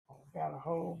got a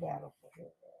whole battle for her.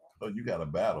 Oh, you got a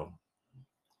battle.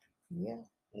 Yeah.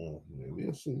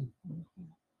 We'll see. So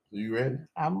you ready?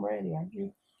 I'm ready. Are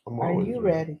you? I'm Are always you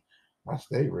ready. ready? I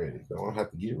stay ready. So I don't have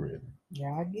to get ready.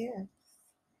 Yeah, I guess.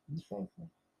 You say so.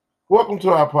 Welcome to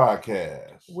our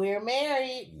podcast. We're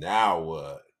married. Now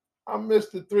what? I'm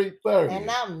Mr. 330.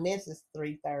 And I'm Mrs.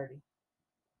 330.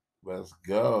 Let's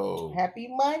go. Happy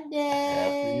Monday.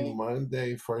 Happy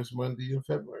Monday. First Monday in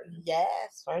February.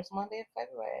 Yes, first Monday in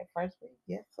February. First week.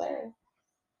 Yes, sir.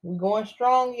 We're going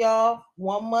strong, y'all.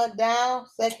 1 month down,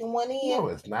 second one in. No,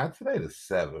 it's not. Today the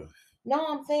 7th. No,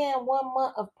 I'm saying 1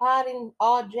 month of potting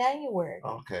all January.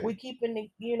 Okay. We're keeping it,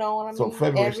 you know what I mean? So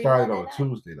February every started Monday on a night.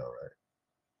 Tuesday, though, right?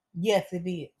 Yes, it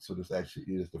did. So this actually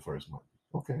is the first Monday.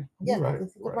 Okay. Yes, right. this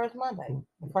is the first Monday.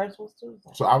 The first was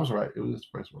Tuesday. So I was right. It was the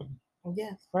first Monday.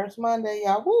 Yes, first Monday,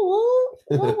 y'all. Woo woo,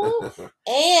 woo woo.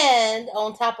 And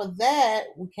on top of that,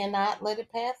 we cannot let it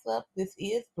pass up. This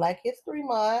is Black History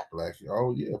Month.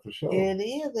 Oh yeah, for sure. It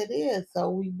is. So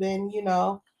we've been,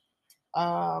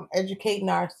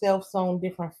 educating ourselves on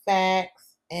different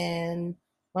facts and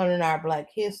learning our Black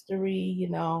history.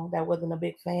 That wasn't a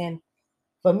big fan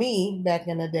for me back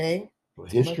in the day.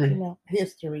 History? But,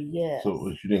 history, yes. So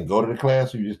you didn't go to the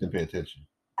class or you just didn't pay attention?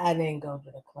 I didn't go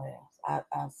to the class.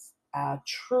 I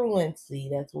truancy,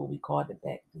 that's what we called it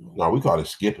back then. No, we called it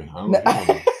skipping. I don't know.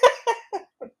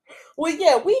 Well,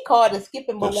 yeah, we called it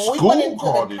skipping, but when we went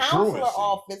into the counselor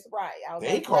office, right?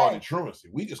 They called it truancy.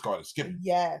 We just called it skipping.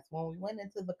 Yes, when we went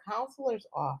into the counselor's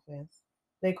office,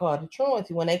 they called it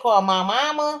truancy. When they called my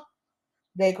mama,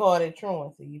 they called it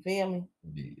truancy. You feel me?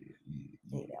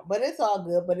 Yeah. But it's all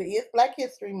good. But it is Black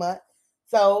History Month.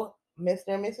 So Mr.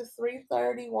 and Mrs.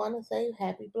 330 want to say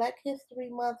Happy Black History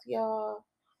Month, y'all.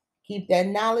 Keep that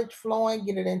knowledge flowing.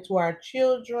 Get it into our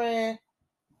children.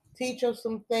 Teach them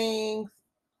some things.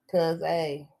 Because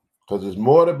it's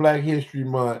more to Black History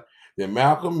Month than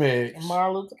Malcolm X. And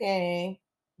Martin Luther King,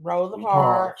 Rosa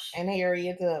Parks, and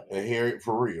Harriet Tubman. And Harriet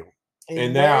for real. It's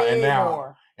and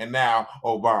now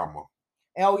Obama.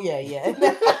 Oh yeah.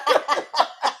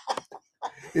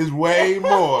 It's way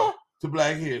more to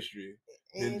Black history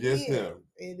than just them.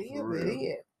 It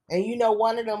is. And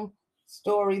one of them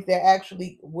stories that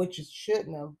actually, which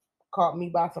shouldn't have caught me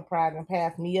by surprise and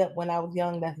passed me up when I was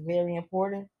young, that's very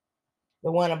important.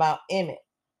 The one about Emmett.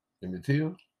 Emmett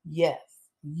Till? Yes.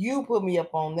 You put me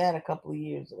up on that a couple of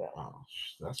years ago. Oh,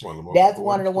 that's one of the most. That's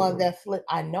one of the ones that slipped.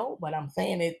 I know, but I'm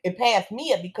saying it passed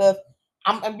me up because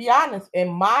I'm gonna be honest. In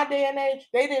my day and age,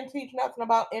 they didn't teach nothing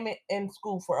about Emmett in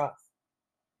school for us.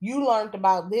 You learned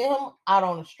about them out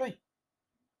on the street.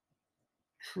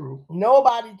 True.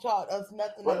 Nobody taught us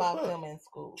nothing about them in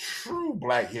school. True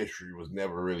Black history was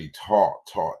never really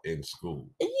taught in school.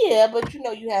 Yeah, but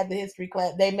you had the history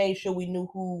class. They made sure we knew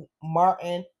who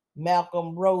Martin,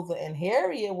 Malcolm, Rosa, and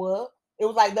Harriet was. It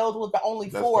was like those was the only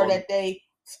four that they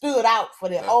stood out for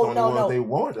them. No. They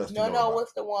wanted us to know about.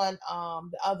 What's the one?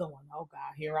 The other one. Oh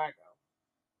God, here I go.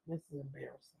 This is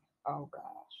embarrassing. Oh gosh.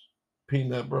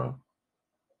 Peanut, bro.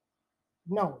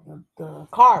 No, the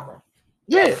Carver.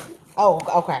 Yeah. Oh,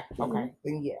 okay.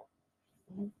 Then yeah.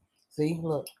 See,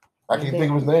 look. I can't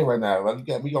think of his name right now.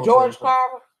 George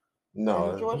Carver.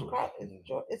 No, George Carver.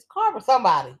 It's Carver.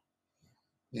 Somebody.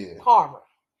 Yeah. Carver.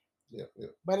 Yeah.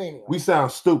 But anyway, we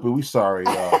sound stupid. We sorry,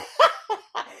 y'all.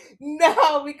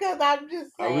 No, because I'm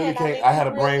just saying. I really can't. I had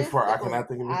a brain fart. I cannot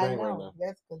think of his name right now.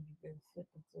 That's because you've been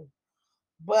sipping too.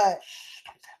 But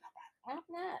I'm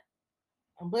not.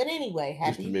 But anyway,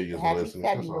 happy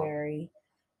February.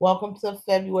 Welcome to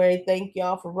February. Thank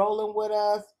y'all for rolling with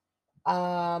us.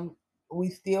 We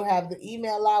still have the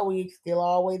email out. We still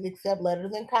always accept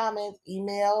letters and comments.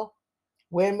 Email,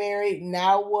 we're married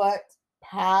now what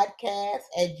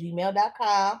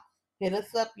podcast@gmail.com. Hit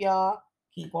us up, y'all.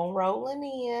 Keep on rolling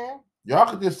in. Y'all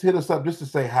could just hit us up just to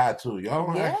say hi too. Y'all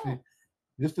don't actually,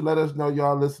 just to let us know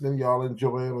y'all listening, y'all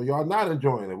enjoying, or y'all not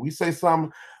enjoying it. We say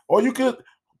something, or you could,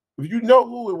 if you know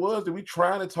who it was that we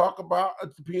trying to talk about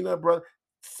at the Peanut Brother,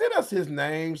 send us his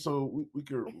name so we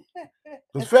could.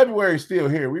 Because February's still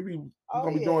here. We're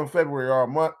gonna be doing February all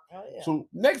month. Oh, yeah. So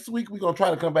next week we're gonna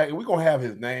try to come back and we're gonna have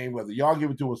his name, whether y'all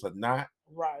give it to us or not.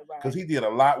 Right. Because he did a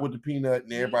lot with the Peanut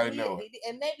and everybody knows.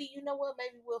 And maybe you know what?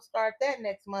 Maybe we'll start that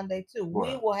next Monday too. What?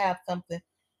 We will have something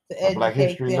to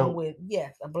educate them with.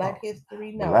 Yes, a Black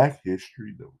History Note. Black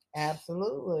History Note.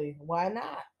 Absolutely. Why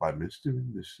not? By Mr.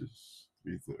 and Mrs.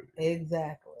 330.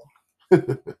 Exactly.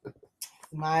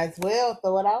 Might as well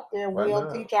throw it out there.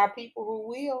 We'll teach our people who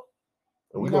will.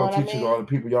 And we're going to teach you all the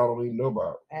people y'all don't even know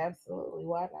about. Absolutely.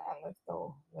 Why not? Let's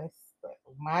go.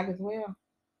 Might as well.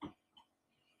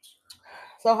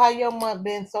 So how your month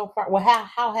been so far? Well,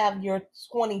 how have your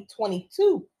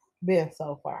 2022 been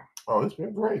so far? Oh, it's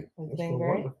been great. It's been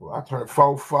great. Wonderful. I turned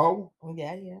 44.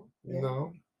 Yeah. You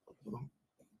know,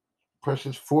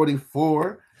 Precious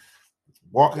 44.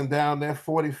 Walking down that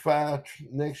 45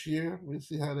 next year. We'll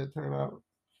see how that turn out.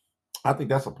 I think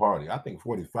that's a party. I think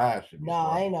 45 should be.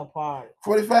 No, ain't no party.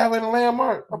 45 ain't a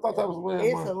landmark. I thought that was a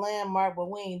landmark. It's a landmark, but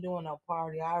we ain't doing no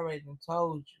party. I already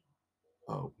told you.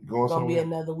 Oh, it's gonna be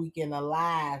another weekend of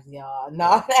lives, y'all.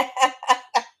 No.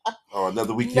 Oh,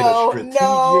 another weekend of strategic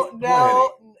planning.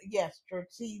 Yes,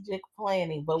 strategic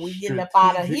planning. But we getting up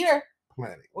out of here.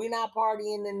 Planning. We not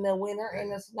partying in the winter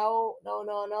in the snow. No.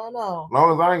 As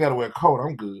long as I ain't gotta wear a coat,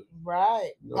 I'm good.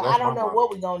 Right. I don't know what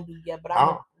we're gonna do yet, but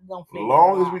I'm gonna figure it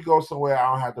out. As long as we go somewhere,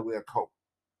 I don't have to wear a coat.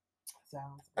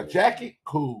 Sounds a jacket,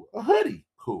 cool. A hoodie,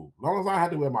 cool. As long as I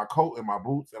have to wear my coat and my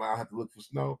boots and I don't have to look for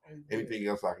snow, anything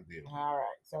else I can do. All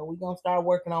right. So we're gonna start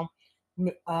working on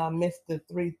Mr.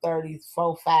 330's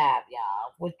 4-5,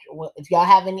 y'all. If y'all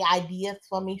have any ideas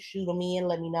for me, shoot them in,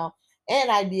 let me know.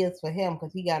 And ideas for him,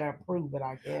 because he gotta approve it,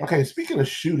 I guess. Okay, speaking of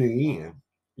shooting in,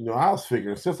 I was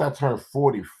figuring since I turned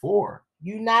 44.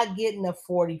 You're not getting a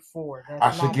 44.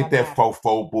 I should get that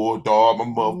 4-4 bulldog, my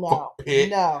motherfucking pet.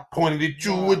 No. Pointed at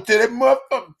you into that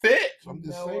motherfucking pet. I'm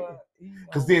just saying.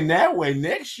 Because then that way,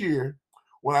 next year,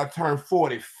 when I turn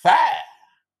 45,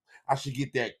 I should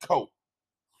get that coat.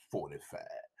 45.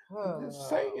 I'm just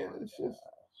saying.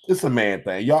 It's a man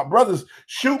thing. Y'all brothers,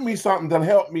 shoot me something to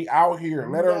help me out here.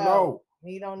 Let her know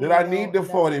that I need the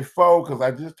 44 because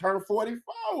I just turned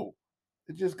 44.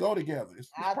 It just go together. It's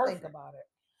I'll perfect. think about it.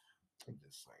 I'm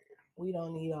just saying. We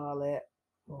don't need all that.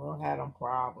 We'll have them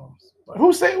problems.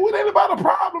 Who said it ain't about a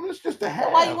problem? It's just a have.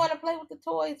 So why you want to play with the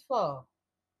toys for?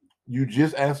 You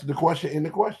just answered the question in the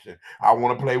question. I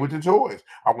want to play with the toys.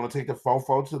 I want to take the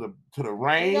fofo to the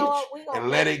range and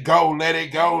let it go. Let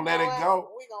it go. We're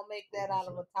gonna make that out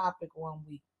of a topic one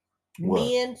week. What?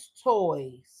 Men's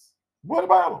toys. What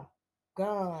about them?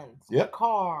 Guns. Yep.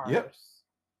 Cars. Yep.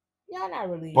 Y'all not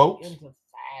really boats into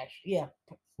fashion. Yeah.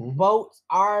 Mm-hmm. Boats,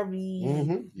 RVs.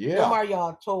 Mm-hmm. Yeah. Them are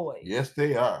y'all toys. Yes,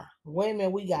 they are.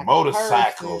 Women, we got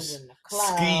motorcycles,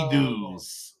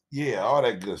 ski-doos. Yeah, all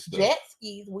that good stuff. Jet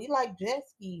skis. We like jet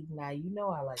skis now. You know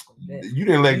I like them. You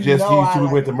didn't like jet skis till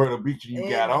we went to Myrtle Beach and you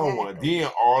got on one. Then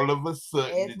all of a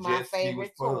sudden, it's the my ski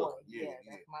favorite was fun. toy. Yeah,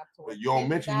 that's my toy. But you don't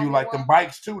mention you like them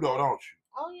bikes too, though, don't you?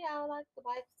 Oh yeah, I like the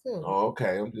bikes too. Oh,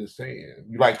 okay. I'm just saying.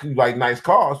 You like nice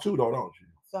cars too, though, don't you?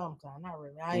 Sometimes, not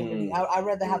really. I ain't really. I'd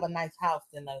rather have a nice house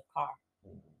than a car.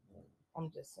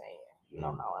 I'm just saying. You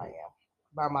know how I am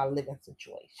about my living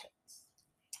situations.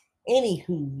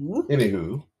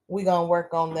 Anywho, we're gonna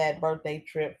work on that birthday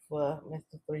trip for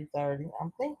Mr. 330.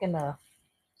 I'm thinking of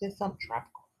just something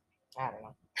tropical. I don't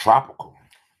know. Tropical.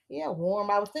 Yeah, warm.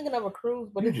 I was thinking of a cruise,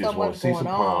 but it's so much going on. You just want to see some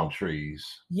palm trees.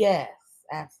 Yes,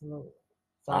 absolutely.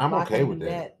 So I'm okay with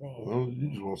that. You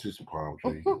just want to see some palm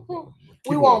trees.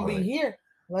 We won't be here.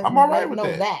 I'm all right with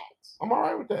that. I'm all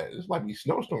right with that. It's like these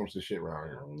snowstorms and shit around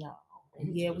here. No.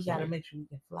 Yeah, we gotta make sure we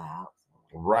can fly out.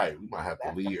 Right. We might have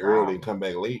to leave early and come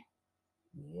back late.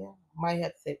 Yeah. Might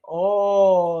have to take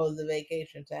all the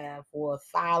vacation time for a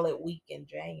solid week in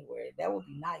January. That would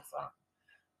be nice, huh?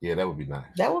 Yeah, that would be nice.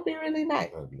 That would be really nice.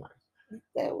 That would be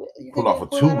nice. Pull off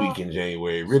a 2 week in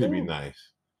January. Really be nice.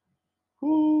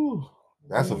 Ooh.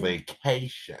 That's a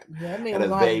vacation. Yeah, I mean, we're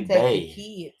gonna have to take the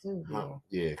kid too.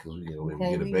 Yeah, because we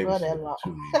get a baby for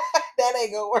 2 weeks. That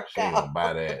ain't gonna work out. Ain't gonna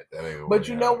buy that. That ain't gonna but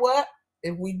you know what?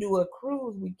 If we do a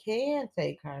cruise, we can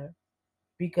take her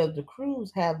because the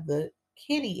cruise have the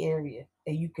kiddie area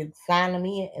and you can sign them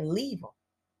in and leave them.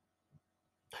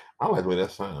 I like the way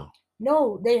that sounds.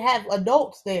 No, they have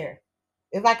adults there.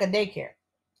 It's like a daycare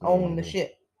on the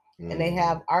ship. And they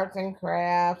have arts and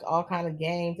crafts, all kind of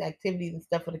games, activities and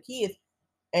stuff for the kids.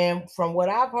 And from what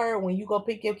I've heard, when you go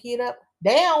pick your kid up,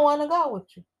 they don't want to go with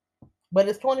you. But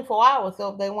it's 24 hours,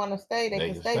 so if they want to stay, they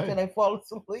can stay till they fall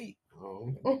asleep.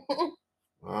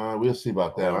 We'll see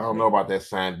about that. I don't know about that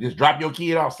sign. Just drop your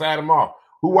kid off, sign them off.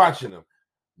 Who watching them?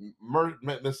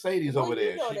 Mercedes over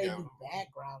there. They do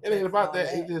background. It ain't about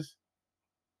that. It just,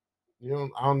 I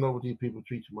don't know what these people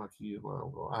treat my kids.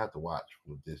 I have to watch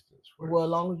from a distance. First. Well, as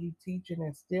long as you teach and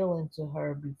instill into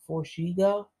her before she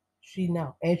go, she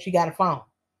know, and she got a phone.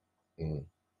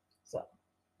 So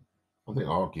I think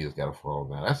all kids got a phone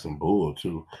now. That's some bull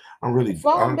too.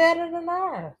 Phone better than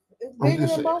ours. It's bigger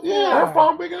than both. Yeah, her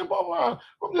phone bigger than both of ours.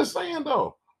 I'm just saying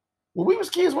though. When we was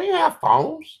kids, we didn't have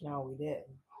phones. No, we didn't.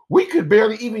 We could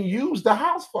barely even use the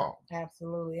house phone.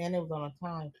 Absolutely, and it was on a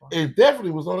time frame. It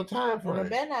definitely was on a time frame. And there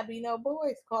better not be no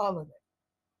boys calling it.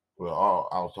 Well,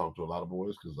 I was talking to a lot of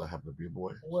boys because I happen to be a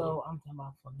boy. Well, I'm talking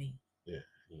about for me. Yeah.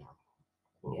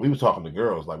 Well, we were talking to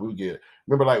girls. Like we would get,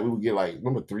 remember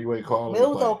 3-way calls. It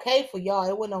was okay for y'all.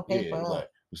 It wasn't okay for us. Like,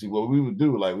 see, what we would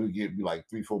do, like we would get like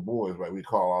 3-4 boys, right? We'd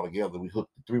call all together. We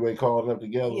hooked the 3-way calls up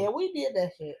together. Yeah, we did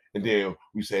that shit. And then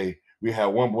we say we had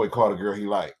one boy call the girl he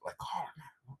liked, like call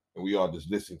her, and we all just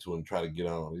listen to him try to get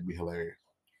on. It'd be hilarious.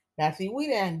 Now, see, we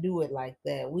didn't do it like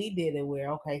that. We did it where,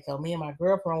 okay, so me and my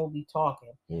girlfriend would be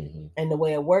talking. Mm-hmm. And the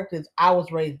way it worked is I was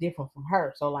raised different from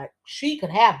her. So, like, she could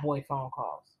have boy phone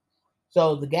calls.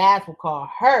 So the guys would call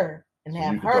her and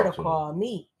have her to call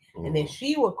me. Mm-hmm. And then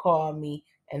she would call me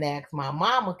and ask my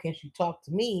mama, can she talk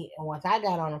to me? And once I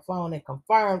got on the phone and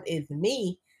confirmed it's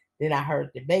me, then I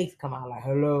heard the bass come out like,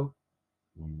 hello.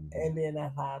 Mm-hmm. And then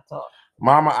that's how I talk.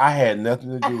 Mama, I had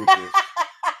nothing to do with this.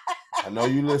 I know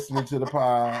you listening to the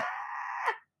pod.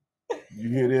 You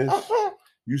hear this?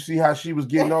 You see how she was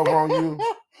getting over on you?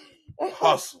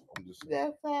 Hustle.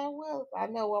 That's how it was. I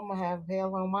know I'm gonna have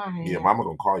hell on my hands. Yeah, Mama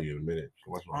gonna call you in a minute.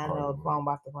 I know the phone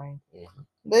about to ring. Mm-hmm.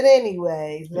 But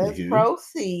anyways, let's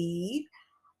proceed.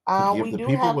 We do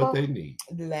have what they need.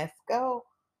 Let's go.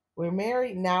 We're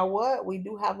married now. What we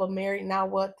do have a married now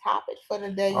what topic for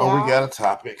the day, y'all? Oh, we got a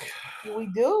topic. We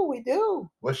do.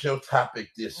 What's your topic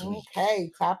this week? Okay,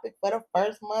 topic for the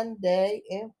first Monday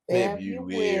in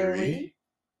February.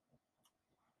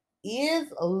 Is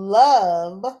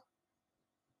love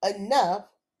enough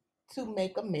to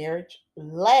make a marriage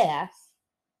last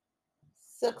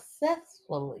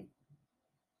successfully?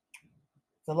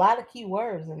 It's a lot of key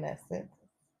words in that sentence.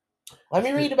 Let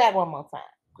me read it back one more time.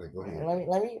 Okay, go ahead.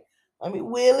 Let me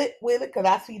wheel it, because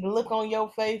I see the look on your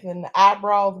face and the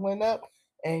eyebrows went up,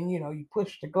 and you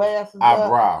push the glasses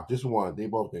up. Just one. They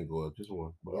both didn't go up. Just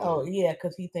one. Oh yeah,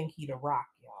 because he think he the Rock,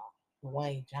 y'all.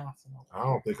 Dwayne Johnson. I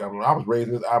don't think I was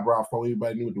raising his eyebrow before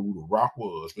anybody knew who the Rock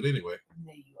was. But anyway.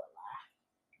 Yeah, you a lie.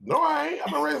 No, I ain't.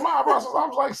 I've been raising my eyebrows since I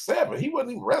was like 7. He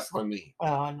wasn't even wrestling me.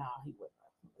 Oh no, he wasn't.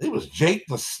 He was Jake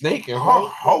the Snake and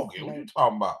Hulk Hogan. What you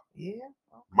talking about? Yeah.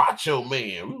 Macho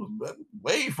Man. We was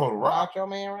way for the Rock. Macho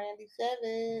Man Randy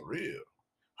Savage. Real.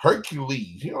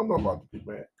 Hercules. You don't know about the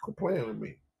man. Quit playing with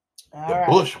me. All the right.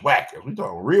 Bushwhackers. We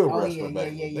talking real wrestling back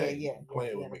in the day. Yeah.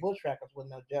 The Bushwhackers was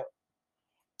no joke.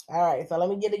 All right. So let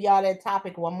me get y'all that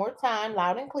topic one more time.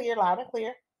 Loud and clear.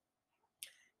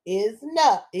 Is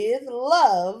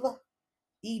love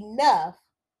enough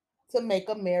to make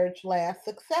a marriage last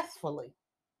successfully?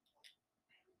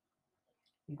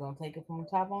 You gonna take it from the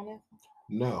top on this?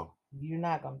 No. You're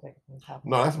not gonna take it from the top.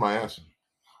 No, that's my answer.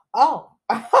 Oh.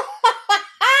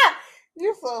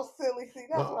 You're so silly. See,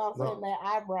 that's what I'm saying. That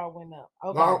eyebrow went up.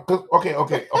 Okay. No,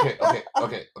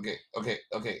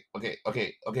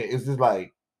 okay. Is this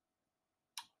like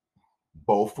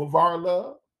both of our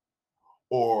love,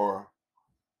 or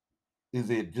is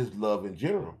it just love in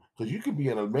general? Because you could be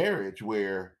in a marriage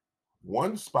where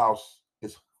one spouse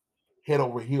is head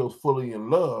over heels fully in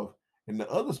love, and the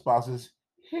other spouse is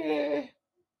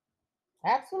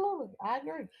Absolutely, I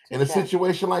agree. In a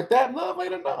situation like that, love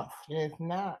ain't enough. It's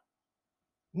not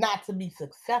to be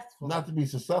successful. Not to be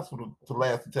successful to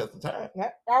last the test of time.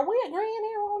 Are we agreeing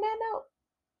here on that note?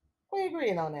 We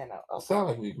agreeing on that note. Okay. Sound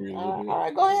like we agree. All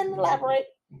right, go ahead and elaborate.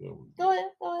 Go ahead.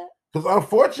 Because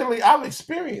unfortunately, I've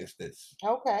experienced this.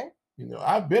 Okay.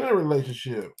 I've been in a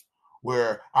relationship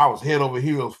where I was head over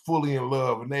heels, fully in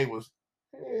love, and they was.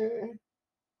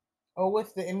 Or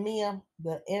what's the MEH?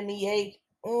 The MEH?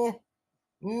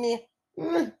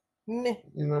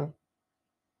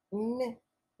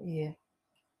 Yeah.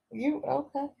 You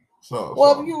okay?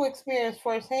 If you experience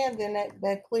firsthand, then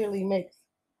that clearly makes.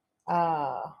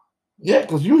 Yeah,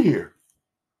 because you here,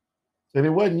 and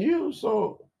it wasn't you,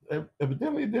 so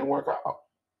evidently it didn't work out.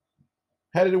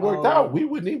 Had it worked out, we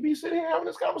wouldn't even be sitting here having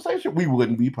this conversation. We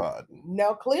wouldn't be podding.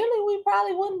 No, clearly we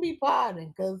probably wouldn't be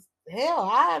podding, because hell,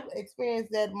 I've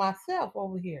experienced that myself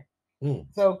over here.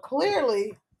 So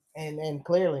clearly, and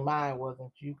clearly mine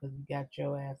wasn't you, because you got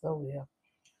your ass over there.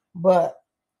 But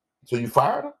so you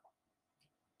fired her?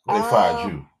 They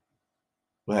fired you.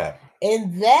 What happened?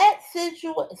 In that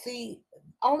situation, see,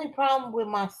 only problem with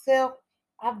myself,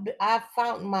 I've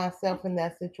found myself in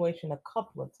that situation a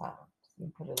couple of times. Let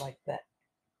me put it like that.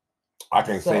 I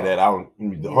can't say that. Hold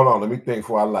on. Let me think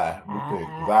before I lie. Let me think.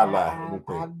 Because I lie. Let me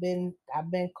think.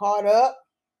 I've been caught up,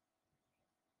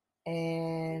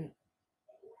 and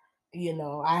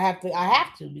I have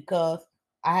to because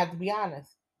I have to be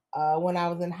honest. When I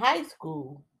was in high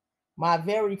school, my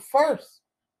very first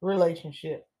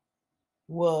relationship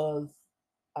was,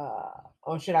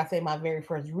 or should I say, my very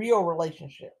first real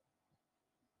relationship.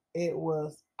 It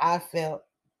was. I felt,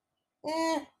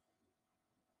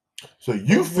 So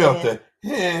you felt that,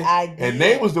 I did. And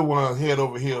they was the ones head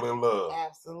over heel in love.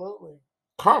 Absolutely.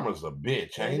 Karma's a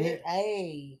bitch, ain't it?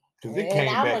 Hey. Because it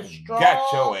came back and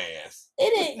got your ass.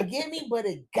 It didn't get me, but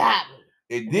it got me.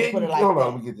 It didn't. Hold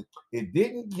on, let me get this. It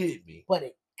didn't get me, but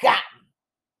it got me.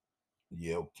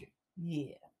 Yeah, okay.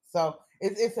 Yeah. So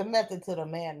it's a method to the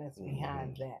madness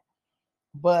behind that.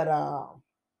 But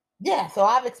yeah, so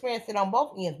I've experienced it on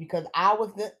both ends because I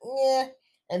was the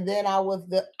and then I was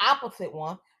the opposite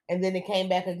one, and then it came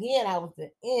back again. I was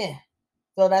the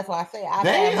So that's why I say I've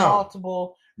had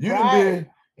multiple. You done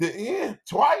been the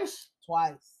twice.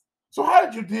 So how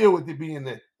did you deal with it being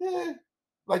the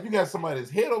like you got somebody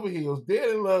that's head over heels, dead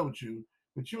in love with you,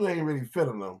 but you ain't really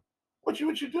feeling them? What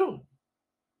you do?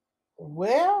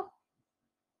 Well,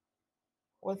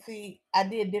 see, I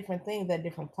did different things at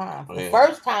different times. The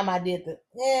first time I did the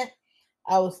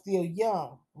I was still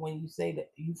young. When you say that,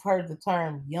 you've heard the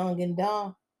term young and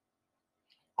dumb.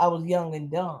 I was young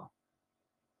and dumb.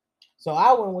 So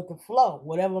I went with the flow.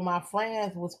 Whatever my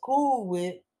friends was cool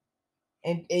with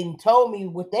and told me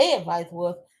what their advice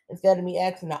was, instead of me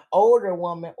asking an older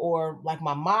woman or like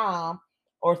my mom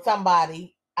or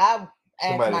somebody, I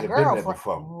asked my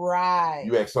girlfriend. Right.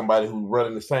 You asked somebody who's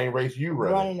running the same race you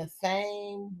running. Running the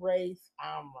same race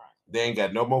I'm running. They ain't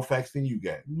got no more facts than you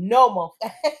got. No more.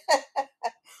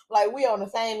 Like we on the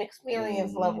same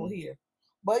experience level here.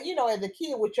 But you know, as a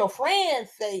kid, what your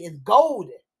friends say is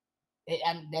golden.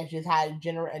 That's just how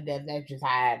that's just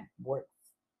how it works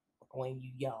when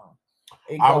you young.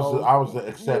 I was the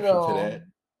exception to that.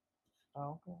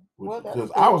 Okay.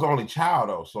 Because I was only child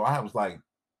though, so I was like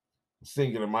a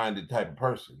singular minded type of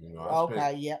person, you know.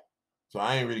 Yep. So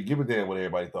I ain't really give a damn what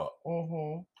everybody thought.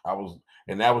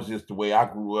 And that was just the way I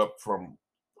grew up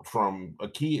from a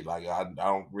kid. Like I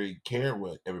don't really care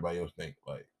what everybody else thinks.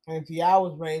 Like, and see, I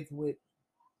was raised with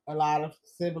a lot of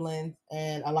siblings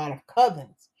and a lot of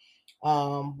cousins.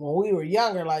 When we were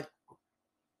younger, like,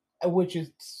 which is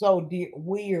so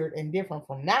weird and different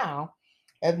from now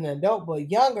as an adult, but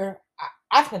younger,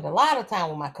 I spent a lot of time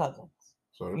with my cousins.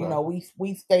 So you know,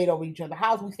 we stayed over each other's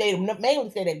house. We mainly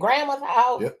stayed at grandma's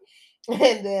house. Yep.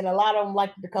 And then a lot of them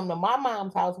liked to come to my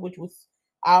mom's house, which was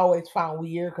I always found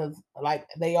weird because like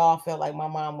they all felt like my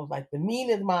mom was like the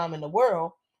meanest mom in the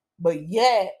world, but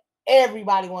yet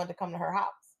everybody wanted to come to her house.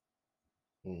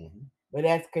 But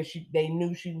that's because they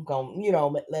knew she was gonna, you know,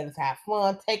 let us have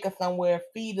fun, take us somewhere,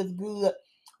 feed us good.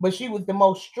 But she was the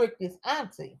most strictest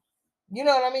auntie. You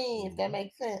know what I mean? If that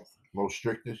makes sense. Most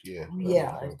strictest, yeah.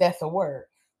 Yeah, if that's a word.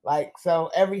 Like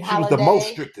so, every holiday. She was the most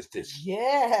strictest.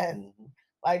 Yes.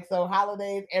 Like so,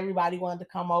 holidays, everybody wanted to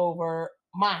come over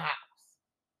my house.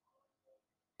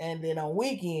 And then on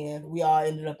weekends, we all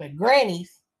ended up at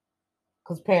Granny's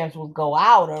because parents would go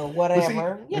out or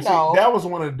whatever. See, that was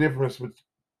one of the differences with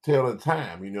tell the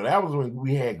time. You know, that was when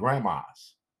we had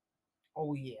grandmas.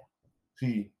 Oh yeah.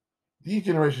 See, these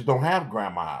generations don't have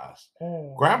grandmas.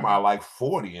 Grandma like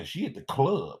 40 and she at the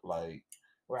club like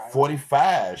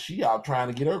 45. She out trying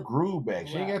to get her groove back.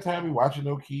 She ain't got time to be watching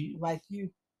no kids. Like you.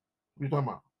 What you talking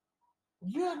about?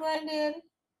 You a granddaddy.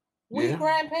 We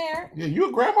grandparents. Yeah, you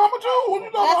a grandmama too. What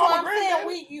you talking about? That's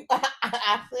what I'm saying.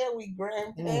 I said we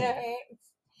grandparents.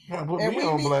 Put me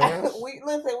on blast. We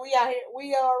out here.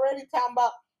 We already talking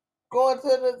about going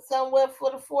to somewhere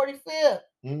for the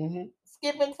 45th.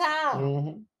 Skipping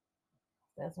town.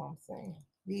 That's what I'm saying.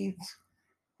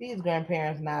 These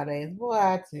grandparents nowadays, boy,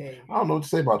 I tell you. I don't know what to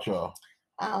say about y'all.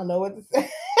 I don't know what to say.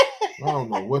 I don't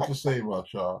know what to say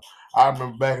about y'all. I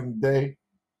remember back in the day,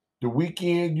 the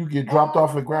weekend you get dropped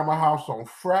off at grandma's house on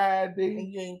Friday.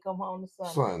 And you ain't come home to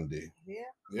Sunday. Yeah.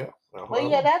 Yeah. Well,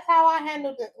 yeah, that's how I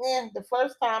handled it. The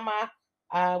first time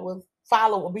I was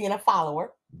being a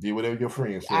follower. Did whatever your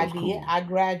friends said. I did. Cool. I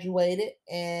graduated,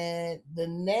 and the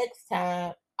next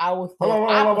time I was. Hold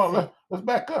on. Let's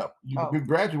back up. You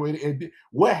graduated, and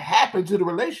what happened to the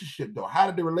relationship though? How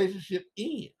did the relationship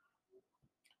end?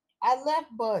 I left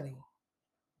Buddy.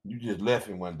 You just left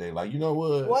him one day, like, you know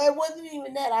what? Well, it wasn't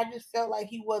even that. I just felt like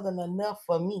he wasn't enough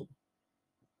for me.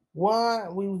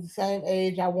 One, we was the same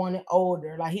age. I wanted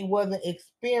older. Like he wasn't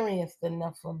experienced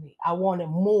enough for me. I wanted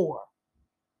more.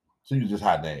 So you just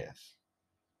hot ass?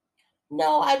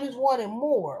 No, I just wanted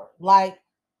more. Like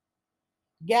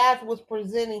guys was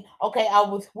presenting. Okay, I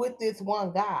was with this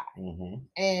one guy,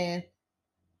 and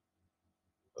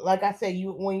like I said,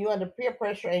 when you're under peer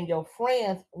pressure and your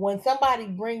friends, when somebody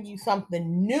bring you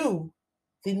something new,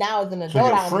 see now as an adult,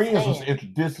 so your friends was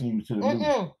introducing you to the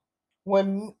new.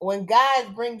 When guys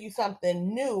bring you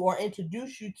something new or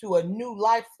introduce you to a new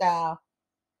lifestyle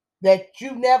that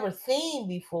you've never seen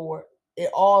before, it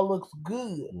all looks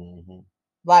good.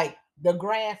 Like the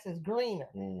grass is greener.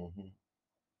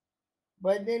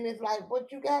 But then it's like,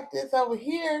 but you got this over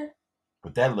here.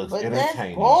 But that looks entertaining.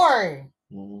 That's boring.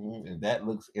 And that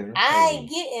looks entertaining. I ain't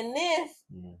getting this.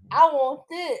 I want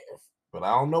this. But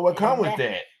I don't know what comes with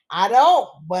that. I don't,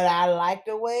 but I like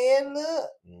the way it looks.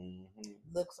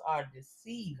 Looks are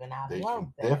deceiving. I've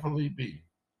learned that. Definitely be.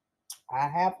 I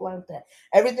have learned that.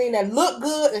 Everything that look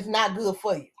good is not good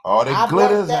for you. All that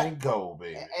glitters ain't gold,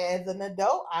 baby. As an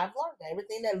adult, I've learned that.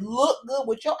 Everything that look good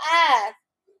with your eyes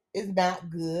is not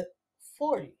good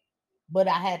for you. But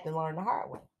I had to learn the hard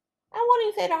way. I wouldn't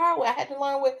even say the hard way. I had to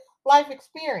learn with life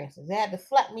experiences. They had to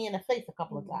slap me in the face a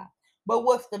couple of times. But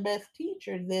what's the best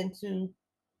teacher than to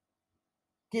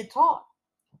get taught?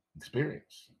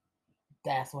 Experience.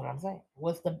 That's what I'm saying.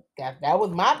 That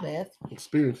was my best.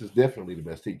 Experience is definitely the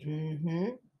best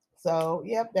teacher. So,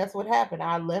 yep, that's what happened.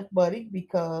 I left Buddy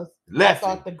because I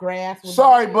thought the grass was...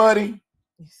 Sorry, Buddy.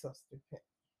 You're so stupid.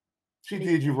 She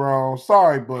did you wrong.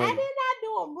 Sorry, Buddy. I did not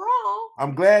do him wrong.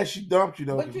 I'm glad she dumped you,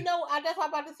 though. But you know, that's what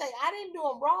I'm about to say. I didn't do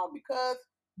him wrong because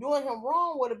doing him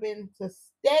wrong would have been to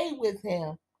stay with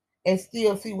him and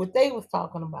still see what they was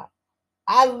talking about.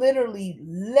 I literally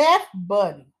left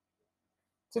Buddy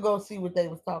to go see what they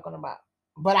was talking about.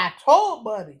 But I told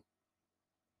Buddy,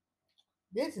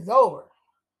 this is over.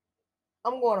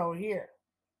 I'm going over here.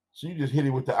 So you just hit it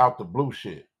with the out the blue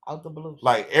shit. Out the blue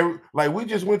shit. Like we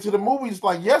just went to the movies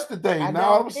like yesterday. Now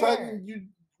all of a sudden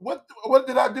what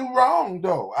did I do wrong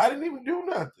though? I didn't even do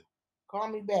nothing. Call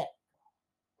me back.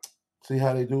 See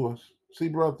how they do us. See,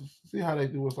 brothers, see how they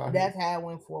do us out That's how it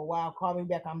went for a while. Call me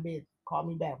back, I'm busy. Call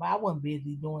me back. But I wasn't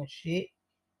busy doing shit.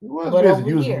 You was busy.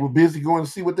 You was busy going to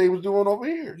see what they was doing over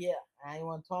here. Yeah, I ain't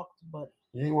want to talk to Buddy.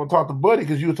 You ain't want to talk to Buddy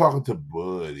because you were talking to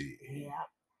Buddy. Yeah.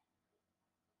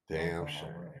 Damn shame.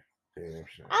 Damn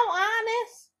shame. I'm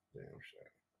honest. Damn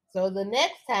shame. So the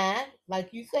next time, like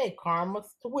you say,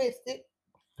 karma's twisted.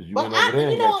 But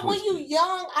you know, when you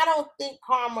young, I don't think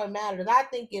karma matters. I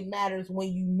think it matters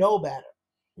when you know better.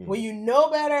 When you know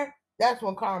better, that's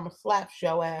when karma slaps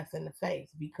your ass in the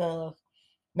face. Because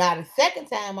now the second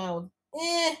time I was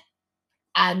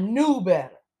I knew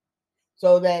better.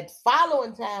 So that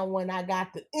following time when I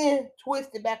got the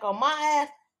twisted back on my ass,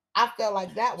 I felt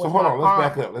like that was. So hold on,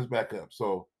 let's back up.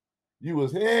 So you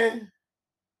was and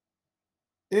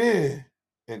then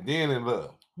in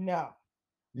love. No.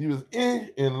 You was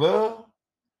in love.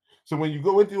 So when you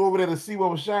go into over there to see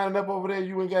what was shining up over there,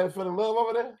 you ain't got to feel in love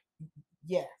over there?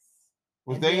 Yes.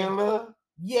 Was they in love?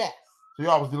 Yes. So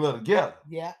y'all was in love together?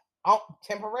 Yeah. Oh,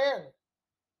 temporarily.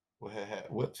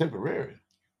 What temporary?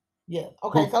 Yeah.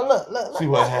 Okay, so look. See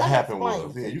what happened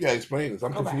was. Yeah, you gotta explain this.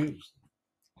 I'm confused.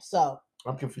 So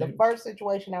I'm confused. The first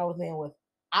situation I was in was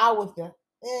I was the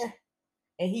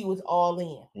and he was all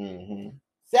in.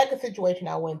 Second situation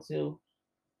I went to,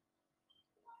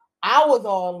 I was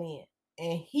all in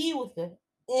and he was the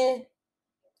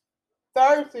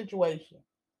Third situation,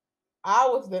 I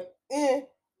was the and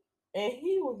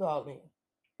he was all in.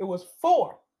 It was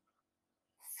four.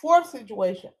 Fourth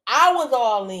situation, I was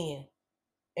all in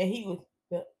and he was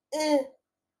the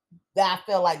that I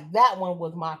felt like that one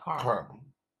was my karma.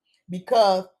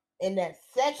 Because in that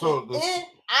second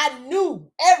I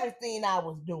knew everything I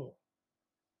was doing.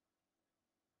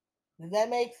 Does that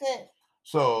make sense?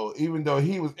 So even though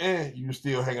he was you were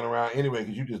still hanging around anyway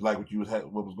because you just like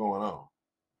what was going on.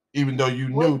 Even though you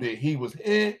knew that he was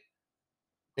in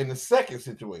the second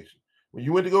situation. When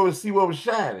you went to go and see what was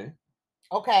shining,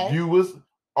 okay, you was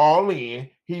all in,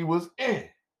 he was in.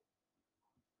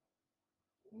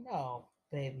 No,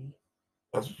 baby.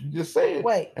 That's what you just said.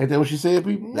 Wait. Ain't that what she said,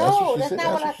 people? No, that's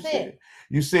not what I said.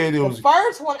 You said it was the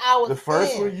first one I was the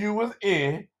first one you was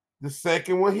in, the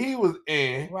second one he was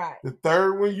in, right. The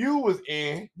third one you was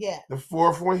in, yeah. The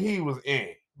fourth one he was in.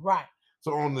 Right.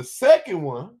 So on the second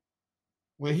one,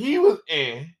 when he was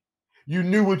in, you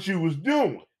knew what you was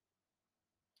doing.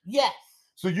 Yes.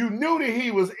 So you knew that he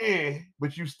was in,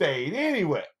 but you stayed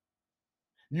anyway.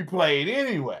 You played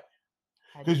anyway.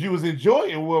 Because you was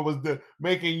enjoying what was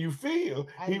making you feel.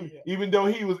 Even though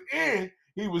he was in,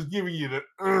 he was giving you the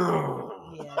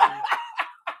Yeah,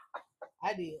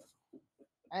 I did.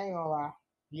 I ain't gonna lie.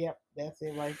 Yep, that's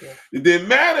it right there. It didn't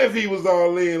matter if he was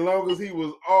all in, long as he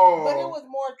was all. But it was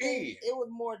more things. It was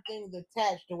more things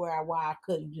attached to why I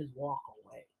couldn't just walk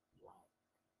away.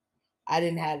 I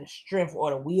didn't have the strength or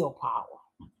the willpower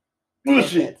at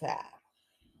that time.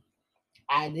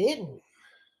 I didn't.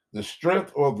 The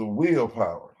strength or the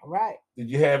willpower. Right. Did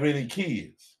you have any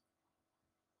kids?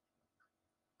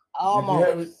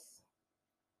 Almost.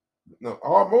 No,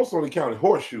 almost only counted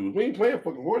horseshoes. We ain't playing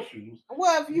fucking horseshoes.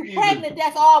 Well, if you're pregnant,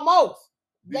 that's almost.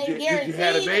 They guaranteed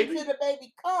until the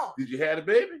baby comes. Did you have a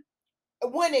baby?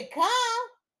 When it comes,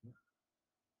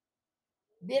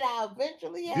 did I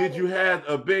eventually have Did you have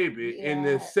a baby in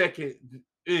the second?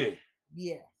 Yes.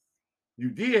 You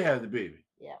did have the baby.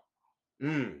 Yeah.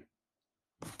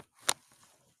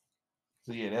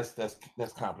 So yeah,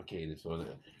 that's complicated. So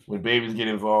when babies get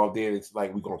involved, then it's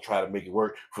like we're gonna try to make it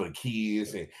work for the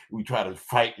kids, and we try to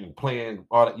fight and plan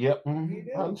all that. Yep,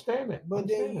 I understand that.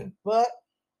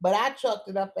 But I chucked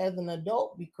it up as an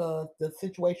adult because the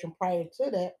situation prior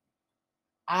to that,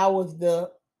 I was the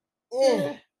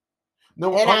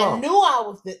No, and I knew I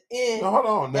was the No, hold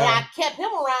on now. And I kept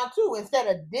him around too instead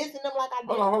of dissing him like I did.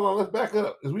 Hold on. Let's back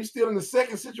up. Is we still in the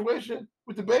second situation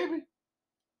with the baby?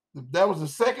 That was the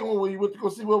second one where you went to go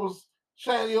see what was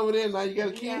shiny over there. Now you got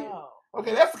a kid. No.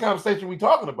 Okay, that's the conversation we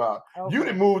talking about. Okay. You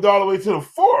done moved all the way to the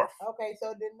fourth. Okay,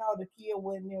 so didn't know the kid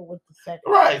wasn't there with the second.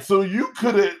 Right, so you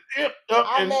could have up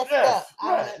and left.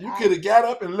 Right, you could have got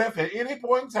up and left at any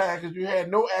point in time because you had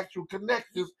no actual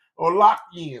connections or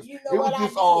lock-ins. You know what? It was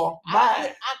just all mine.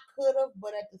 I could have,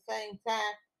 but at the same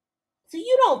time, see,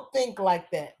 you don't think like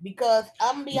that because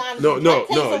I'm gonna be honest. No,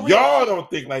 y'all don't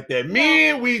think like that.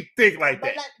 Men, we think like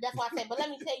that. That's why I say. But let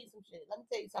me tell you some shit. Let me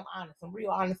tell you something honest, some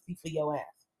real honesty for your ass.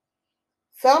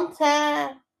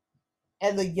 Sometimes,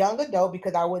 as a young adult,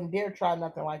 because I wouldn't dare try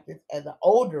nothing like this as an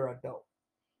older adult,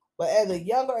 but as a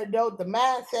younger adult, the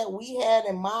mindset we had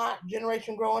in my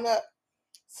generation growing up,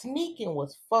 sneaking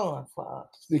was fun for us.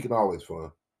 Sneaking always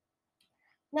fun.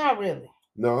 Not really.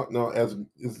 No, as a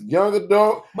young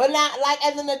adult. But not like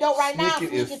as an adult right now,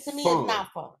 sneaking to me is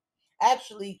not fun.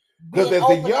 Actually, because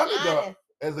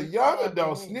as a young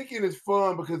adult, sneaking is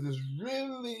fun because it's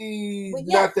really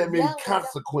not that many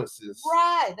consequences.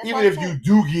 Right. Even if you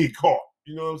do get caught.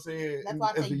 You know what I'm saying? That's why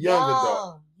I say as a young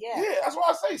adult. Yeah, that's why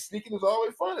I say sneaking is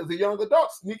always fun. As a young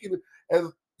adult, sneaking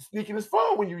is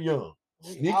fun when you're young.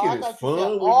 Sneaking is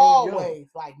fun when you're young.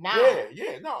 Like now.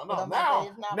 Yeah. No.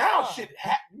 Now shit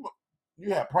happens.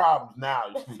 You have problems now.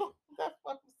 That's what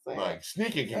I'm saying. Like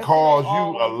sneaking can cause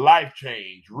you a life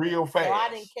change real fast. So I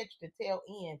didn't catch the tail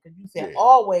end because you said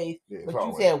always, but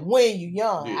you said when you're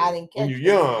young. Yeah. I didn't catch. When you're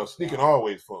young, sneaking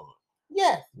always fun.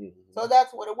 Yes. Mm-hmm. So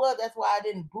that's what it was. That's why I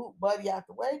didn't boot Buddy out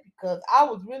the way because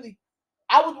it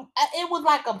was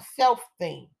like a self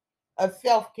thing, a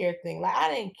self-care thing. Like I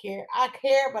didn't care. I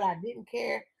cared, but I didn't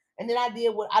care. And then I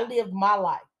lived my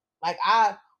life. Like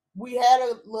we had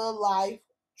a little life,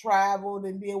 traveled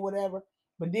and did whatever.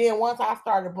 But then once I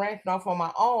started branching off on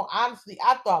my own, honestly,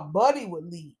 I thought Buddy would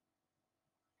leave.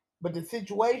 But the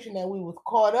situation that we was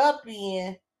caught up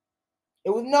in, it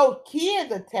was no kids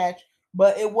attached,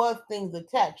 but it was things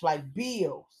attached, like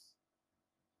bills.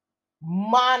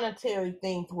 Monetary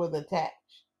things was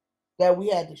attached that we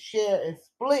had to share and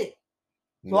split.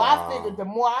 So I figured the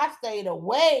more I stayed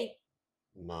away,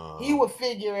 he would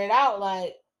figure it out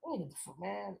like,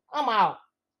 man, I'm out.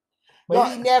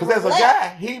 But he never left. As a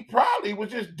guy, he probably was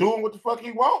just doing what the fuck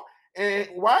he want. And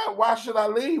why should I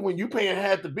leave when you paying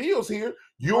half the bills here?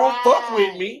 You don't fuck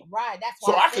with me. Right. That's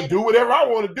why so I can do whatever I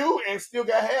want to do and still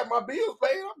got half my bills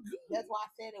paid. I'm good. That's why I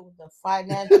said it was a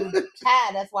financial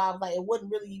tie. That's why I was like, it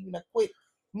wasn't really even a quick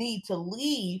need to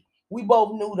leave. We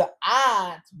both knew the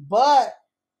odds, but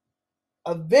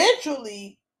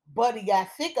eventually Buddy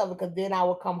got sick of it because then I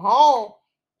would come home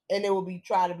and it would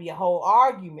try to be a whole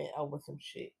argument over some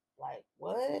shit. Like,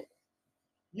 what?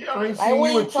 Yeah, I ain't seen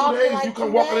you in 2 days. Like you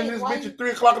come walking in this bitch at 3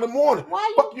 o'clock in the morning.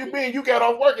 Why fuck you been? You got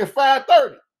off work at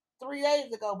 5:30. 3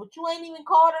 days ago, but you ain't even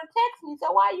called or text me,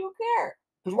 so why you care?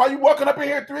 Because why you walking up in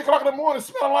here at 3 o'clock in the morning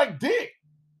smelling like dick?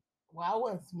 Well, I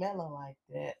wasn't smelling like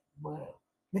that, but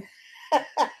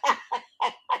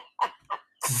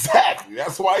exactly.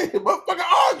 That's why it's a motherfucking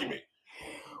argument.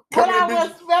 But I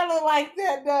was smelling like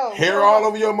that though. Hair all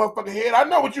over your motherfucking head. I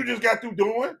know what you just got through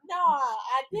doing. No,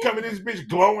 I didn't. You coming this bitch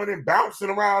glowing and bouncing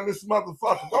around this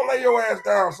motherfucker. Go lay your ass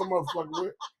down, some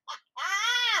motherfucker.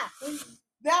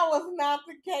 That was not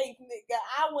the case, nigga.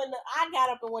 I got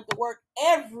up and went to work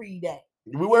every day.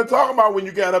 We weren't talking about when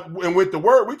you got up and went to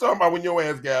work. We talking about when your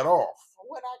ass got off.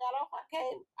 When I got off, I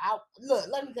came. Look,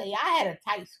 let me tell you, I had a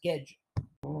tight schedule.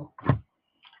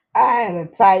 I had a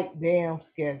tight damn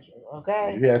schedule,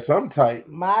 okay? You had something tight.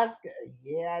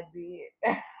 Yeah, I did.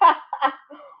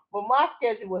 But my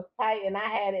schedule was tight, and I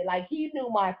had it, like, he knew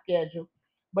my schedule.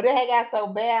 But it had got so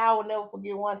bad, I will never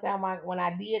forget one time when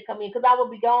I did come in, because I would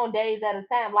be gone days at a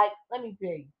time. Like, let me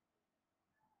tell you.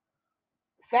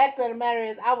 Fact of the matter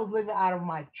is, I was living out of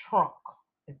my trunk,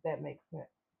 if that makes sense.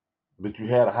 But you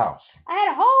had a house. I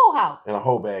had a whole house. And a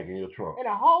whole bag in your trunk. And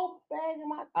a whole bag in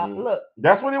my look.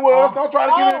 That's what it was. Don't try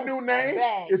to give it a new name.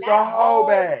 Bag. It's a whole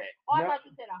bag. Oh, I thought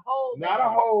you said a whole bag. Not a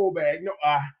whole bag. No,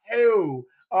 a whole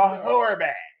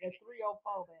bag. A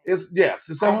 304 bag.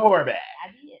 It's a whore bag.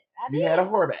 I did. You had a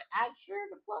whore bag. I sure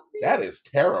the fuck did. That is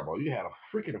terrible. You had a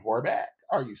freaking whore bag.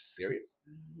 Are you serious?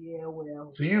 Yeah,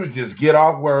 well. So you would just get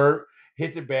off work,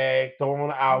 hit the bag, throw on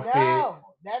the outfit. No,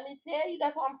 let me tell you,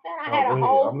 that's what I'm saying. I had a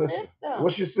whole system.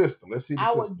 What's your system? Let's see the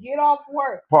system. would get off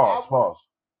work. Pause.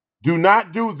 Do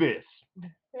not do this.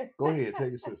 Go ahead,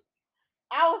 take your system.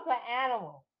 I was an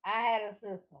animal. I had a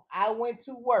system. I went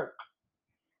to work.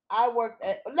 I worked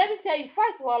at, let me tell you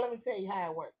how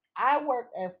it worked. I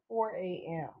worked at 4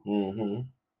 a.m. Mm-hmm.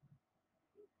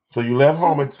 So you left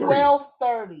home at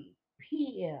 12:30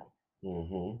 p.m.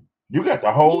 Mm-hmm. You got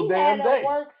the whole damn day. He had a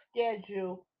work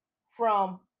schedule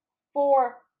from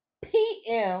 4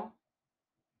 p.m.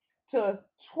 to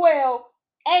 12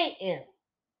 a.m.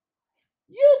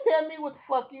 You tell me what the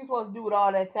fuck you supposed to do with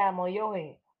all that time on your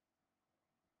hands.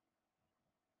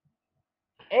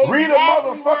 Read a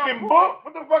motherfucking book?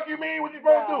 What the fuck you mean? What you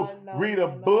supposed to do? Read a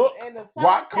book?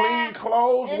 Clean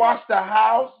clothes? Wash the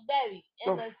house? Baby,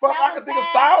 the fuck? I can think of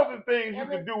 1,000 things you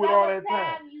can do with all that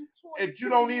time. And you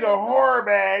don't need a horror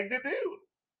bag to do.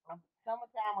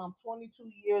 Summertime, I'm 22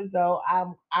 years old.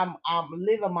 I'm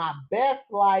living my best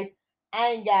life. I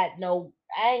ain't got to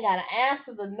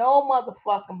answer to no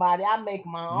motherfucking body. I make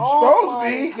my own money. You're supposed to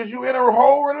be, because you in a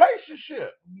whole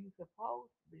relationship. You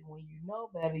supposed to be. When you know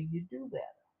better, you do better.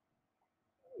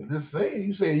 Just saying,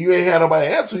 you said you ain't had nobody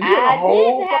answer. You had a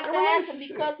whole fucking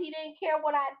relationship. Because he didn't care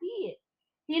what I did.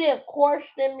 He didn't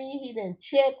question me. He didn't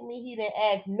check me. He didn't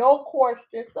ask no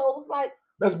questions. So it was like,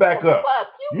 let's back up.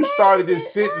 You started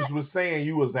this sentence with saying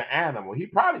you was an animal. He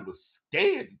probably was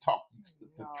scared to talk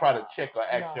to try to check or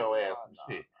ask your ass some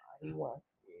shit. He wasn't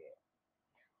scared.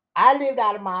 I lived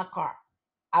out of my car.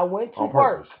 I went to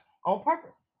work on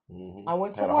purpose. Mm-hmm. I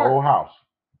went to work. Had a whole house.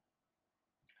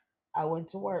 I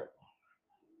went to work.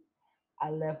 I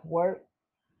left work.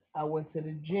 I went to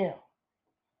the gym.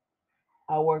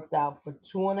 I worked out for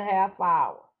 2.5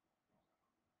 hours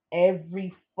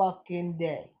every fucking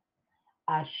day.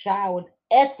 I showered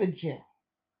at the gym.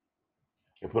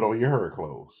 And put on your hair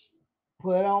clothes.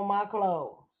 Put on my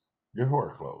clothes. Your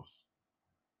hair clothes.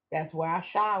 That's where I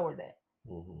showered at.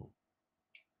 Mm-hmm.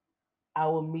 I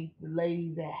would meet the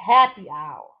ladies at happy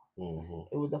hour. Mm-hmm.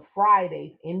 It was a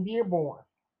Fridays in Dearborn.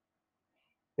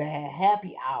 They had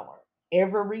happy hour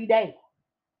every day.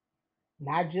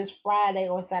 Not just Friday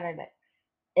or Saturday.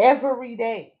 Every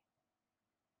day.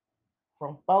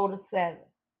 From 4 to 7.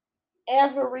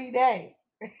 Every day.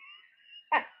 We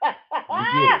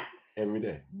get it. Every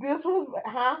day. This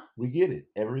was, We get it.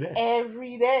 Every day.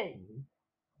 Every day. Mm-hmm.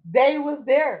 They was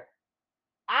there.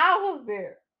 I was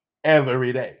there.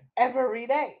 Every day. Every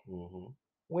day. Mm-hmm.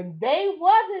 When they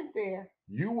wasn't there,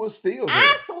 you were still there.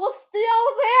 I was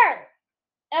still there.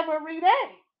 Every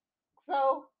day.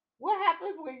 So what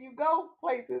happens when you go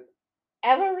places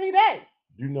every day?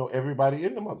 You know everybody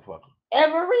in the motherfucker.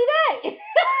 Every day.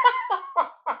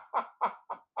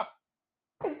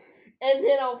 And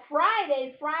then on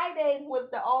Fridays was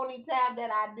the only time that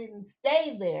I didn't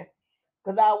stay there,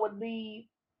 because I would leave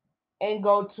and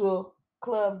go to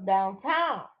clubs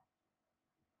downtown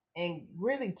and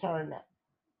really turn up.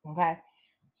 Okay?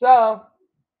 So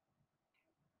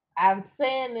I'm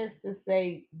saying this to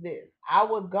say this. I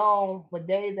was gone for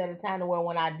days at a time to where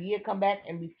when I did come back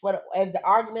and as the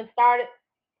argument started,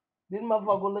 this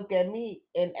motherfucker would look at me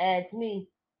and ask me,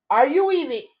 "Are you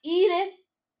even eating?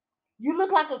 You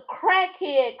look like a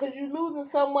crackhead because you're losing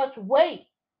so much weight."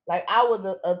 Like I was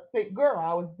a thick girl.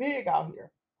 I was big out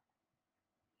here.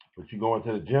 But you going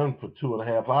to the gym for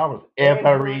 2.5 hours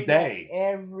every day.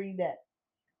 Every day.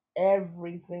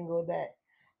 Every single day.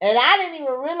 And I didn't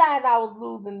even realize I was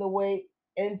losing the weight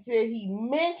until he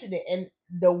mentioned it. And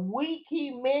the week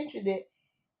he mentioned it,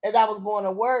 as I was going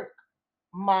to work,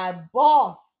 my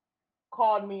boss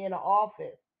called me in the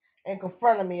office and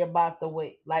confronted me about the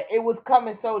weight. Like it was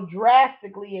coming so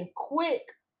drastically and quick,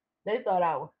 they thought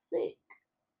I was sick.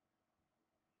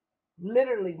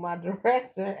 Literally, my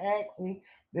director asked me,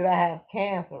 did I have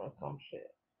cancer or some shit?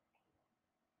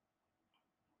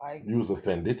 Like, you was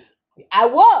offended. I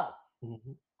was.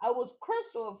 Mm-hmm. I was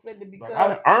crystal offended because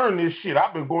I earned this shit.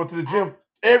 I've been going to the gym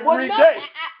every day.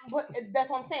 But that's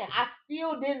what I'm saying. I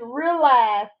still didn't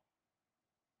realize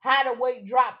how the weight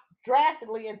dropped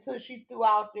drastically until she threw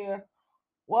out there,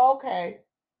 well, okay,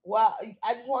 well,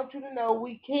 I just want you to know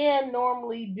we can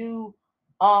normally do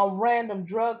random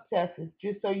drug tests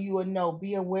just so you would know.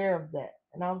 Be aware of that.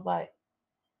 And I was like,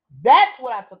 That's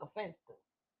what I took offense to.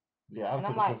 Yeah, I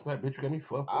took offense to that. Bitch, you got me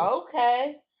fucked up.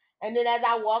 Okay. And then as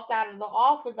I walked out of the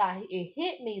office, it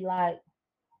hit me like,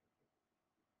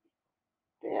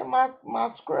 damn, my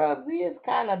scrubs is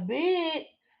kind of big.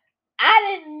 I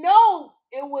didn't know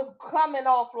it was coming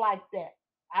off like that.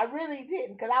 I really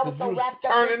didn't, because I was so wrapped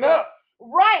up. Turning up.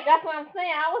 Right, that's what I'm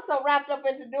saying. I was so wrapped up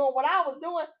into doing what I was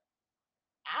doing.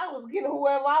 I was getting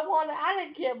whoever I wanted. I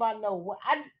didn't care about no what.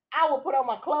 I would put on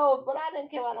my clothes, but I didn't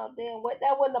care about no damn what.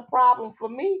 That wasn't a problem for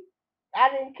me. I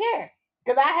didn't care,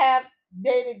 because I have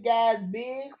dated guys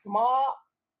big, small.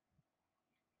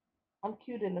 I'm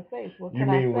cute in the face. What you can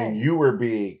I say? You mean when you were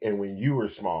big and when you were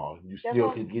small, you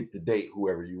still could get to date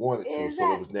whoever you wanted to,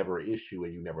 so it was never an issue,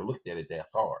 and you never looked at it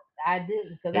that hard. I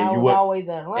didn't, because I was always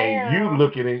around. And you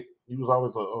looking at, you was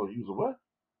always like, oh, you was a what?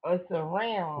 It's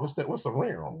around. What's that? What's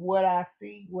around? What I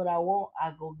see, what I want,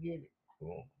 I go get it.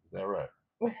 Is that right?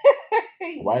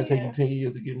 Why did it take you 10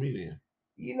 years to get me then?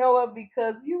 You know what?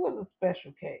 Because you was a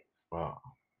special case. Wow.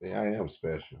 Yeah, I am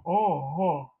special.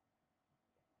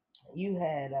 You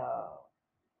had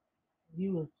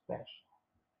you was special.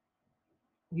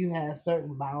 You had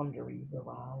certain boundaries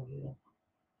around you.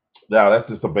 No, that's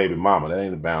just a baby mama. That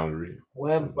ain't a boundary.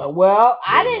 Well,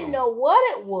 I didn't know what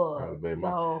it was.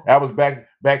 So that was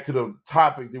back to the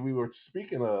topic that we were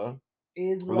speaking of.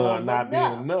 Is love not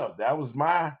being enough? That was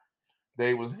my.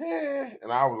 They was here,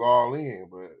 and I was all in.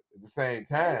 But at the same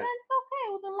time, that's okay.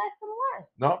 It was a lesson learned.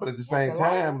 No, but at the same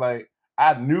time, like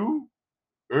I knew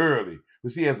early.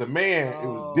 But see, as a man, it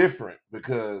was different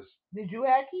because. Did you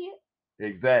have kids?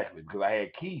 Exactly, because I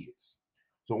had kids.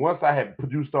 So once I had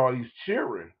produced all these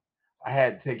children, I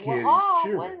had to take care of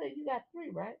these children. You got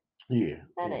 3, right? Yeah.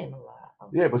 That ain't a lot.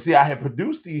 Okay. Yeah, but see, I had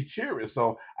produced these children,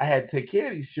 so I had to take care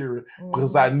of these children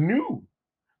because I knew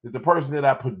that the person that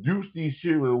I produced these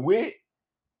children with,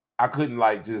 I couldn't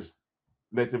like just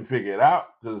let them figure it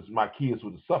out because my kids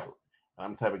would have suffered.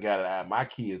 I'm the type of guy that my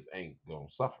kids ain't gonna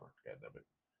suffer.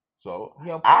 So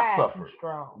I suffered.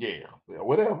 Strong. Yeah,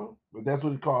 whatever. But that's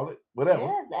what you call it.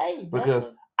 Whatever. Yeah, because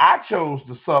I chose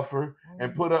to suffer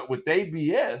and put up with their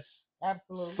BS.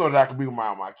 Absolutely. So that I could be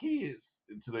around my kids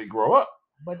until they grow up.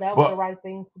 But that was the right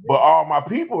thing to do. But all my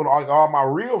people, like all my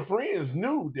real friends,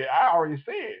 knew that I already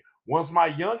said once my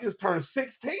youngest turned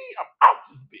 16, I'm out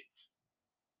this bitch.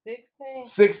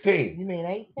 16. You mean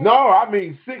 18? No, I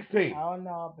mean 16. Oh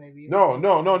no, baby. No.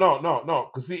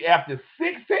 Because see, after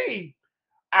 16,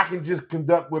 I can just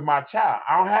conduct with my child.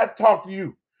 I don't have to talk to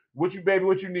you. What you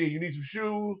need? You need some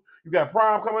shoes? You got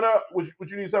prom coming up? What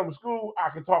you need something for school? I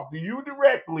can talk to you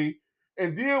directly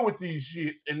and deal with these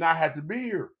shit and not have to be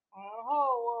here.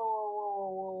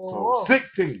 Whoa. So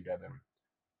 16, goddamn it.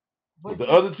 But the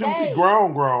other 2 be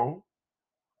grown.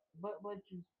 But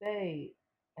you stayed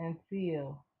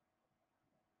until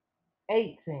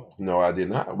 18. No, I did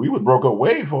not. We was broke up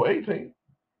way before 18.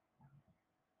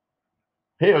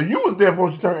 Hell, you was there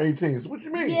before she turned 18. So what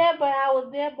you mean? Yeah, but I was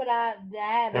there, but I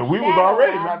had. And we was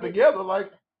already not together like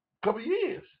a couple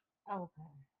years. Okay.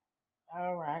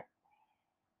 All right.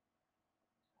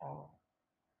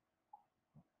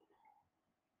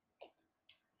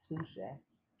 Touche.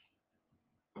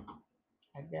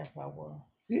 I guess I was.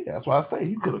 Yeah, that's why I say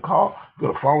you could have called,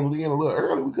 could have phoned in a little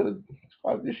early. We could have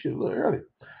started this shit a little early.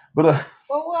 But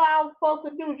well, what I was supposed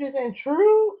to do, just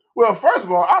intrude? Well, first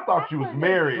of all, I thought you was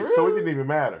married, so it didn't even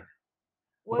matter.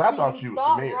 Well, I thought you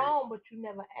was married. Wrong, but you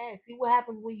never asked. See what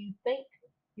happens when you think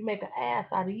you make an ass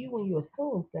out of you when you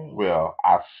assume things. Well,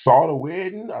 I saw the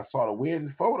wedding. I saw the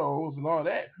wedding photos and all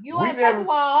that. You ain't never.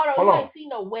 Hold on. You ain't seen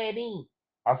no wedding.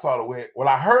 I saw the wedding. Well,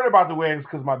 I heard about the weddings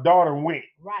because my daughter went.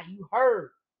 Right, you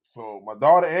heard. So my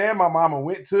daughter and my mama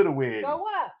went to the wedding. So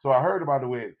what? So I heard about the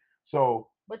wedding. So.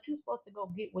 But you're supposed to go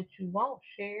get what you want,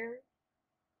 Sherry.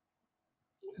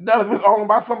 That was owned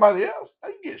by somebody else.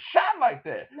 You get shot like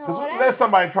that. No, let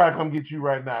somebody try to come get you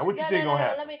right now. What you think gonna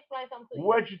happen? Let me explain something to you.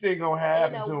 What you think gonna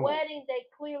happen? In a wedding, they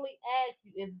clearly ask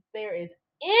you if there is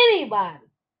anybody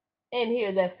in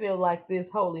here that feels like this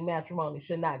holy matrimony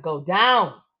should not go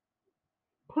down.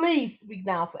 Please speak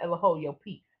now, forever hold your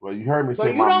peace. Well, you heard me so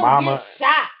say my mama. Get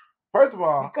shot. First of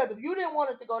all, because if you didn't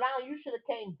want it to go down, you should have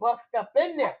came bust up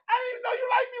in there. I didn't even know you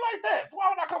liked me like that. So why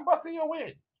would I come bust in your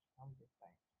wedding? I'm just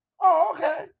saying. Oh,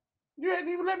 okay. You ain't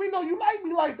even let me know you like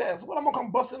me like that. So what I'm gonna come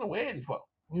bust in the wedding for?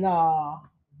 No.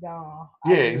 Yeah,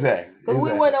 exactly. Because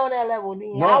we went on that level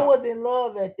then. No. I was in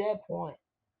love at that point.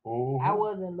 Mm-hmm. I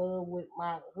was in love with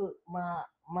my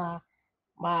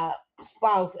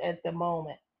spouse at the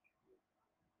moment.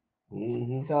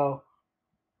 Mm-hmm. So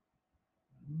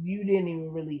we didn't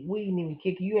even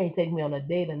kick you. You ain't take me on a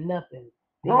date or nothing.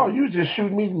 No, you just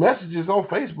shoot me messages on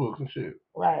Facebook and shit.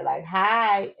 Right, like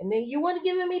hi, and then you weren't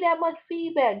giving me that much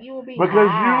feedback. You would be because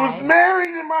hi. you was married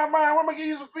in my mind. Why am I giving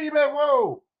you some feedback?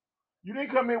 Whoa, you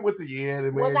didn't come in with the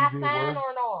the was man I did fine work.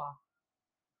 or no?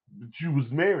 But you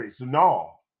was married, so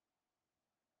no.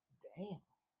 Damn.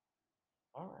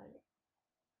 All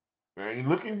right. I ain't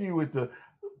looking at you with the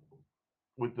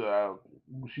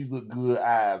she look good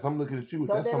eyes. I'm looking at you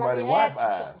with that somebody's wife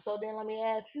eyes. So then let me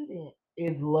ask you then: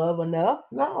 is love enough?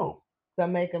 No. To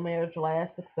make a marriage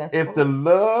last successfully? If the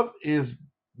love is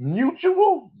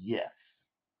mutual, yes.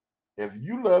 If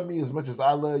you love me as much as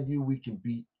I love you, we can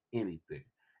beat anything.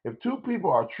 If two people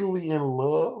are truly in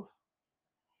love,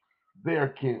 they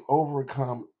can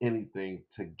overcome anything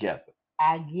together.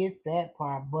 I get that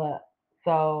part, but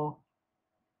so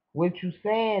what you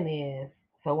saying is,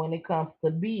 so when it comes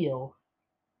to bills,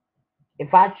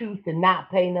 if I choose to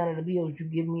not pay none of the bills, you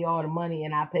give me all the money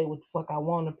and I pay what the fuck I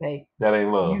want to pay. That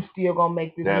ain't love. You still gonna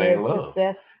make this marriage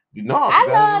success? No, I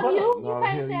love you. No, you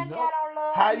can't say I don't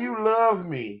love How you love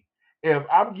me if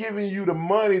I'm giving you the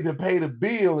money to pay the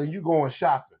bill and you going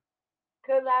shopping?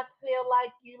 Because I feel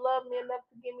like you love me enough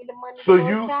to give me the money to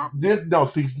go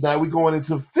shopping. See, now we going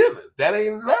into feelings. That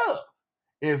ain't love.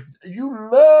 If you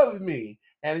love me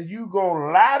and you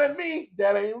gonna lie to me,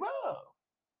 that ain't love.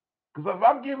 Because if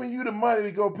I'm giving you the money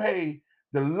to go pay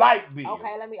the light bill,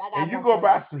 okay, and you go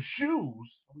buy some shoes,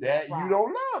 that you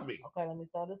don't love me. Okay, let me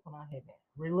throw this one out here then.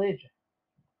 Religion.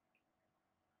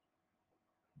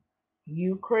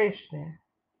 You Christian,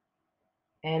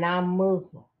 and I'm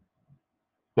Muslim.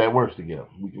 That works together.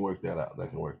 We can work that out. That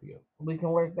can work together. We can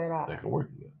work that out. That can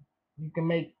work together. You can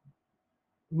make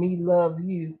me love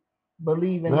you,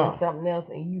 believing in something else,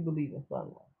 and you believe in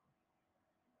something else.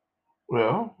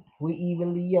 Well, we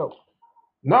evenly yoked.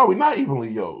 No, we're not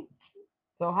evenly yoked.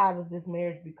 So how does this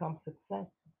marriage become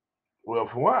successful? Well,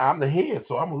 for one, I'm the head,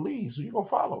 so I'm gonna lead. So you're gonna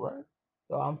follow, right?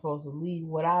 So I'm supposed to leave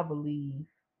what I believe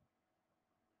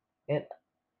and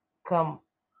come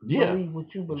believe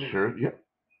what you believe. Sure, yeah.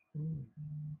 Mm-hmm.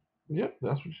 Yep,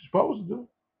 that's what you're supposed to do.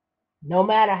 No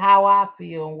matter how I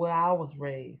feel and where I was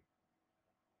raised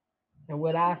and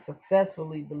what I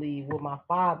successfully believe, what my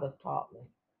father taught me,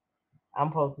 I'm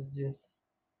supposed to just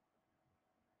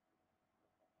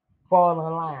fall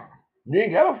in line. You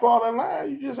ain't gotta fall in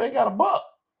line. You just ain't got a buck.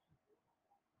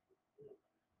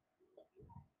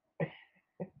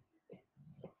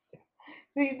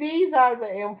 See, these are the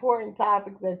important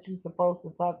topics that you're supposed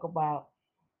to talk about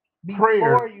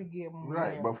before you get married.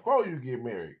 Right, before you get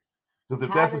married. Because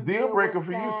if that's a deal breaker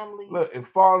for you, look, if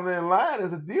falling in line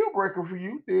is a deal breaker for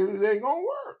you, then it ain't gonna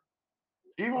work.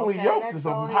 Evenly yoked is a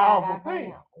powerful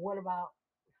thing. What about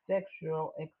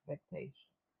sexual expectations?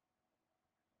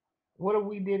 What if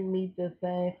we didn't meet the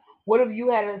same? What if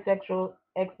you had a sexual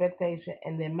expectation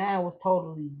and then mine was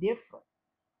totally different?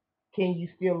 Can you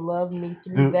still love me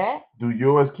through that? Do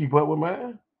yours keep up with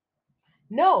mine?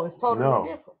 No, it's totally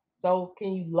different. So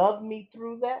can you love me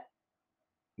through that?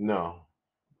 No.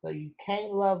 So you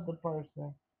can't love the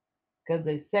person because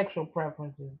their sexual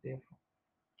preference is different.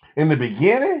 In the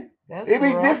beginning, it'd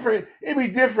be different. It'd be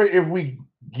different if we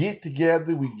get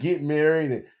together, we get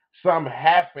married, and something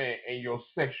happen and your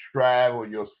sex drive or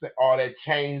all that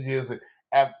changes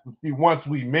once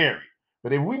we marry.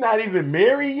 But if we not even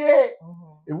married yet,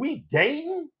 if we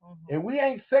dating and we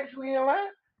ain't sexually in line,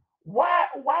 why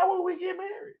would we get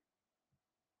married?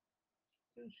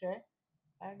 Touche.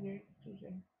 I agree.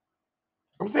 Touche.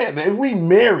 I'm saying that if we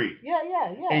married, yeah,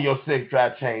 and your sex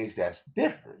drive changed, that's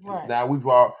different. Right.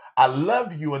 Now I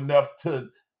love you enough to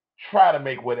try to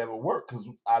make whatever work because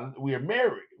we are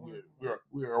married.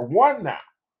 We're one now.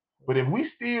 But if we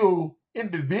still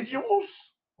individuals,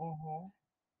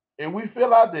 and we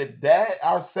feel out that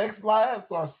our sex lives,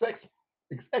 our sex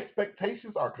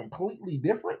expectations are completely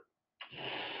different,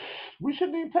 we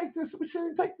shouldn't even take this. We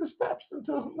shouldn't take the steps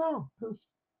until no.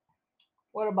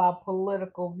 What about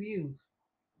political views?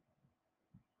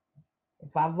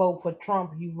 If I vote for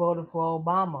Trump, you voted for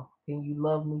Obama. Can you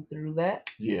love me through that?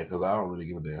 Yeah, because I don't really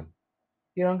give a damn.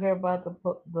 You don't care about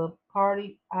the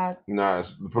party? No,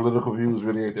 the political views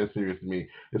really ain't that serious to me.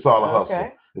 It's all a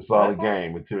hustle. It's all a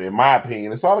game. In my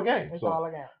opinion, it's all a game. It's all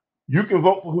a game. You can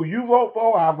vote for who you vote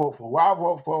for. I vote for who I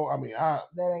vote for. I mean, that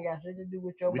ain't got shit to do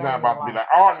with your. We're not about to be like,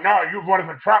 oh no, you voted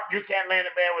for Trump. You can't lay in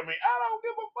the bed with me. I don't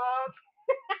give a fuck.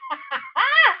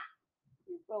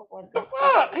 So the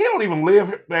fuck? He don't even live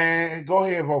here, man. Go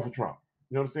ahead and vote for Trump.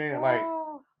 You know what I'm saying? Like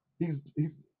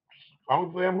he's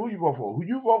I'm saying who you vote for. Who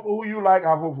you vote for, who you like,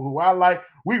 I vote for who I like.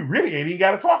 We really ain't even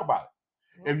got to talk about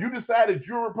it. If you decide that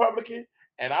you're a Republican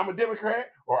and I'm a Democrat,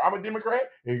 or I'm a Democrat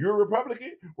and you're a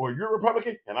Republican, or you're a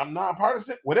Republican and I'm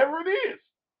nonpartisan, whatever it is,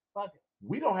 Fuck it.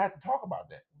 We don't have to talk about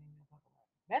that.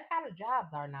 That's how the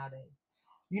jobs are nowadays.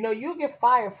 You know, you get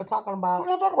fired for talking about,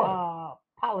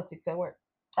 politics at work.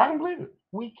 I can believe it.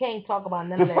 We can't talk about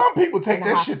none of that. Some people take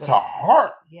that shit to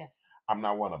heart. Yes. I'm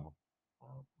not one of them.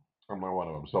 I'm not one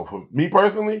of them. So for me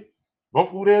personally, vote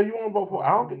for who the hell you want to vote for.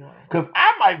 I don't get, because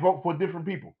I might vote for different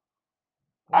people.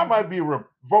 I might be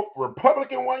vote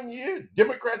Republican one year,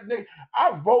 Democrat next.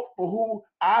 I vote for who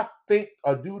I think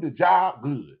do the job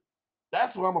good.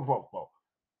 That's who I'm gonna vote for.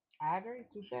 I agree.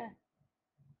 Touche.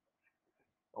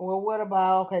 Well, what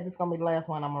about? Okay, this is gonna be the last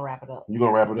one. I'm gonna wrap it up. You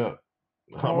gonna wrap it up?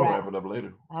 I'm gonna wrap it up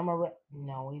later. No, I'm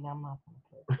not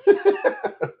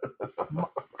gonna.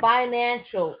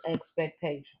 Financial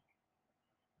expectations.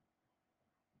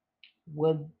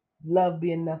 Would love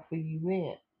be enough for you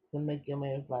then to make your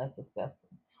marriage life successful?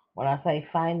 When I say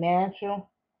financial,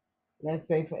 let's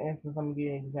say for instance, I'm gonna give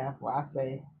you an example. I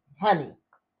say, honey,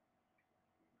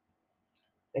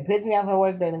 they picked me up for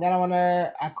work, they got on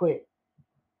there, I quit.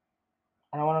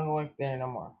 I don't want to go work there no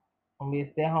more. I'm gonna be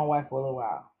a stay-at-home wife for a little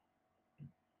while.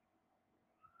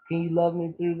 Can you love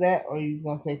me through that, or are you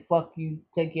gonna say fuck you,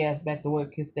 take your ass back to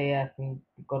work, kiss their ass, and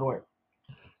go to work?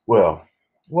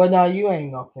 Well, no, you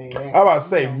ain't gonna say that. I'm about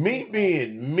to say, me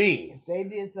being me. If they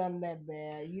did something that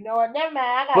bad, you know what? Never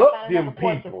mind. I got to find another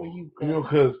portion for you. You know,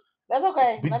 because that's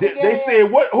okay. They said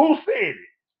what? Who said it?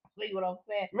 See what I'm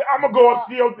saying? I'm gonna go up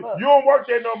to you. You don't work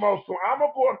there no more, so I'm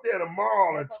gonna go up there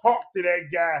tomorrow and talk to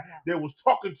that guy that was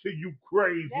talking to you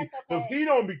crazy. Because he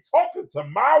don't be talking to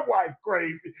my wife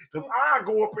crazy. Because I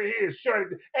go up in here and shut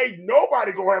it. Ain't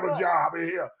nobody gonna have a job in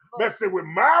here messing with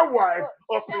my wife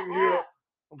up in here.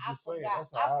 I forgot,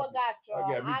 y'all.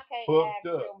 I can't ask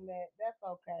him that. That's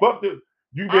okay. Fuck this.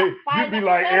 You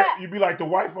be like the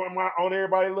wife on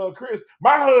Everybody Love Chris.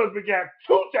 My husband got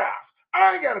 2 jobs.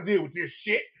 I ain't gotta deal with this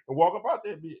shit and walk up out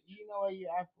that bitch. You know what? You're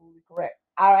absolutely correct.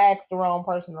 I asked the wrong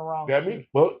person the wrong. That means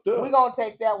fucked up. We're gonna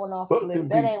take that one off the list.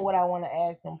 That ain't what I want to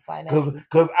ask him financially.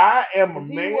 Because I am a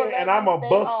man and I'm gonna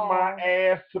bust my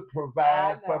ass to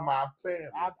provide for my family.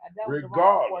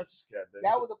 Regardless.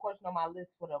 That was a question on my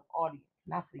list for the audience.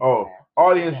 Not for you.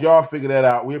 Audience, y'all figure that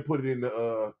out. We'll put it in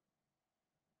the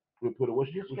we'll put a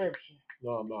description.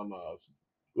 No.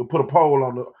 We'll put a poll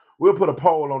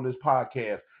on this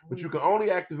podcast. But you can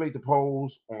only activate the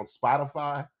polls on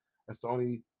Spotify. That's the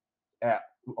only app.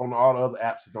 On all the other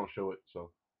apps, it don't show it.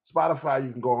 So Spotify,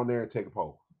 you can go on there and take a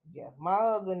poll. Yeah, my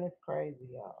husband is crazy,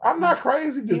 y'all. I'm not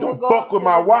crazy. Just don't fuck with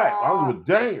my wife. I don't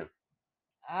give a damn.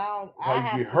 I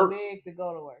have to beg to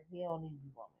go to work. He don't need to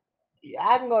be.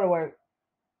 I can go to work,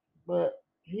 but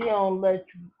he don't let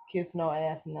you kiss no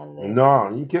ass and none of that. No,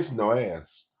 you kissing no ass.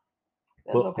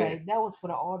 That's okay. That was for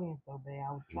the audience, though, man.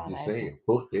 I was trying to say,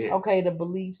 fuck that. Okay, the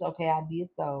beliefs. Okay, I did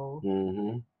those.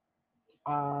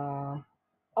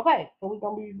 Okay, so we're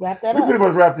gonna be wrap that up. We pretty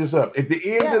much wrap this up. At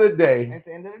the end of the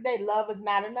day, love is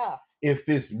not enough. If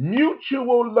it's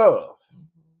mutual love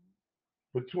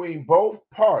between both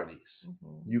parties,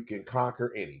 you can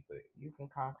conquer anything.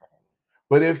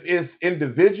 But if it's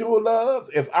individual love,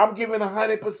 if I'm giving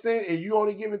 100% and you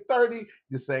only giving 30,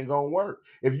 this ain't gonna work.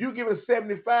 If you giving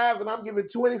 75 and I'm giving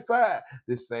 25,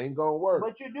 this ain't gonna work.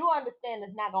 But you do understand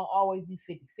it's not gonna always be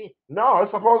 50-50. No,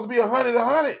 it's supposed to be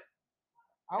 100-100.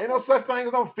 Okay. Ain't no such thing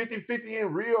as no 50-50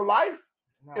 in real life.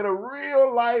 No. In a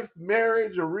real life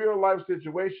marriage, a real life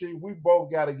situation, we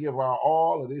both got to give our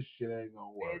all, or this shit ain't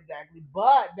gonna work. Exactly.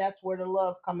 But that's where the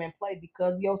love come in play,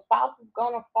 because your spouse is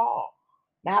gonna fall.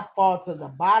 Not fall to the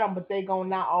bottom, but they gonna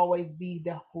not always be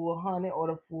the full 100 or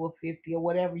the full 50 or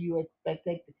whatever you expect.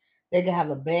 They can have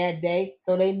a bad day,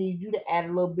 so they need you to add a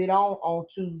little bit on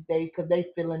Tuesday because they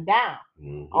feeling down.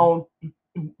 On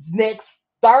next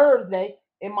Thursday,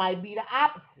 it might be the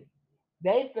opposite.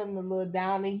 They feeling a little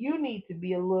down, and you need to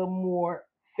be a little more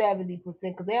 70%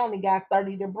 because they only got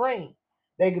 30 to bring.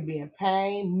 They could be in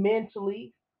pain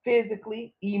mentally,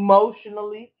 physically,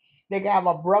 emotionally. They can have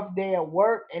a rough day at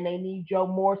work and they need your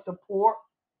more support.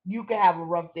 You can have a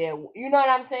rough day at work. You know what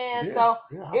I'm saying? Yeah,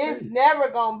 it's never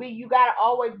going to be, you got to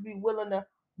always be willing to,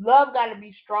 love got to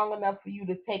be strong enough for you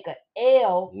to take an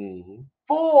L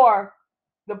for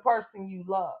the person you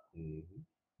love.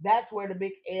 That's where the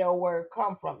big L word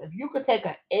come from. If you could take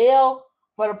an L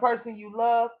for the person you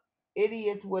love, it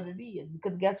is what it is.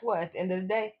 Because guess what? At the end of the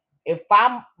day, if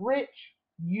I'm rich,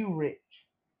 you rich.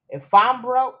 If I'm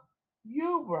broke,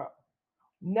 you broke.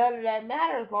 None of that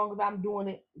matters as long as I'm doing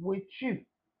it with you.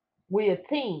 We're a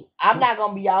team. I'm not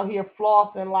going to be out here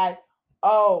flossing like,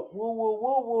 oh, woo, woo,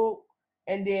 woo, woo.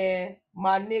 And then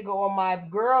my nigga or my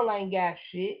girl ain't got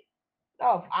shit.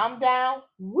 No, if I'm down,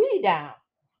 we down.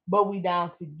 But we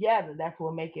down together. That's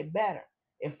what make it better.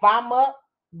 If I'm up,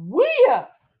 we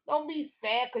up. Don't be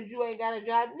sad because you ain't got a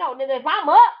job. No, nigga, if I'm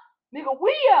up, nigga,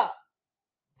 we up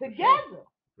together.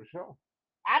 For sure.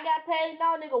 I got paid.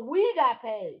 No, nigga, we got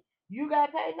paid. You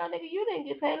got paid. No, nigga, you didn't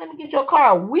get paid. Let me get your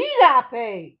car. We got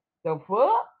paid. The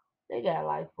fuck? They got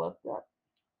life fucked up.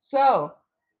 So,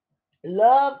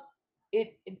 love,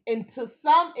 and to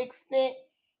some extent,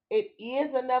 it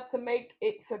is enough to make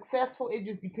it successful. It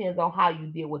just depends on how you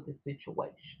deal with the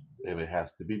situation. And it has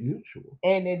to be mutual.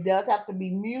 And it does have to be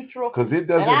mutual. Because it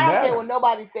doesn't matter. And I don't care what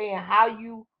nobody's saying how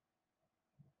you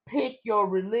pick your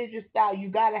religious style. You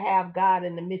got to have God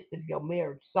in the midst of your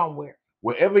marriage somewhere.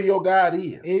 Wherever your God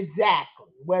is. Exactly.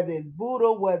 Whether it's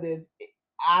Buddha, whether it's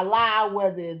Allah,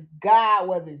 whether it's God,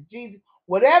 whether it's Jesus,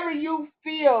 whatever you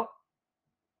feel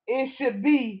it should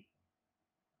be,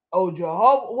 oh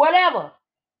Jehovah, whatever.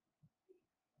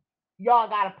 Y'all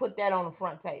got to put that on the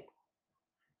front table.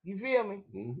 You feel me?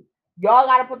 Mm-hmm. Y'all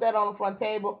got to put that on the front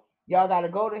table. Y'all got to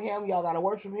go to him. Y'all got to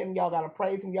worship him. Y'all got to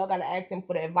praise him. Y'all got to ask him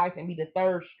for the advice and be the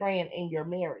third strand in your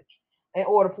marriage in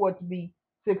order for it to be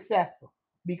successful.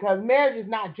 Because marriage is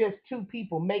not just two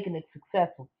people making it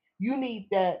successful. You need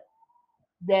the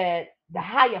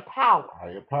higher power.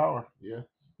 Higher power, yeah.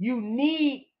 You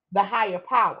need the higher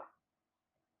power.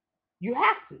 You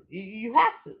have to. You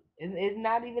have to. It's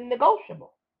not even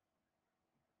negotiable.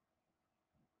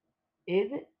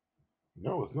 Is it?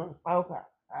 No, it's not. Okay.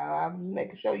 I'm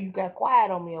making sure you got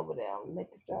quiet on me over there. I'm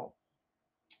making sure.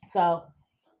 So,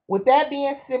 with that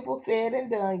being simple said and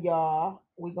done, y'all,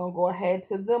 we're going to go ahead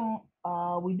to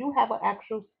we do have an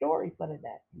actual story for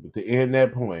today. But to end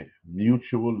that point,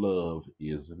 mutual love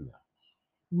is enough.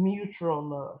 Mutual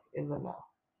love is enough.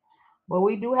 But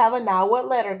we do have a now what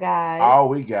letter, guys. Oh,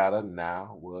 we got a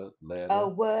now what letter. A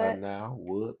what? A now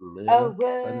what letter. A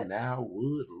what? A now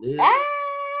what letter. Ah!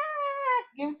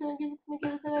 Give it to me, give it to me,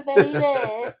 give it to me,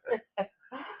 baby.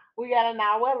 We got a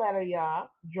now what letter, y'all.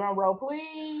 Drum roll,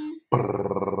 please.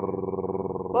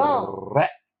 Boom.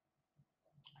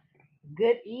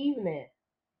 Good evening.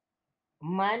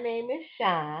 My name is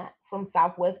Sean from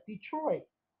Southwest Detroit.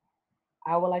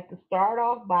 I would like to start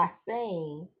off by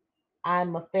saying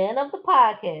I'm a fan of the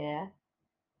podcast.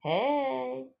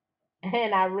 Hey.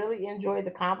 And I really enjoy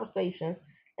the conversations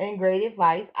and great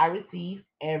advice I receive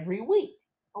every week.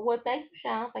 Well, thank you,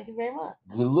 Sean. Thank you very much.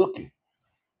 Good looking.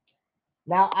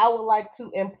 Now, I would like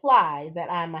to imply that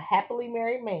I'm a happily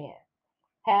married man,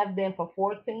 have been for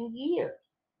 14 years.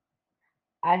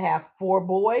 I have four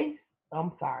boys.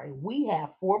 I'm sorry, we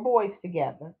have four boys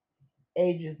together,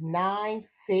 ages 9,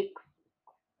 6,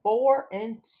 4,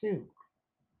 and 2.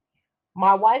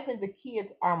 My wife and the kids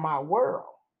are my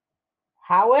world.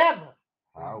 However,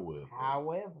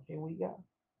 here we go.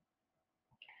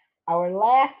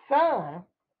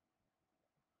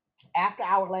 After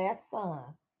our last son,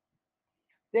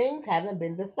 things haven't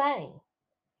been the same.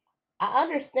 I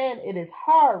understand it is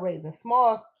hard raising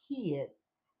small kids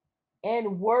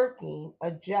and working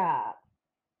a job.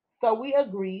 So we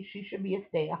agreed she should be a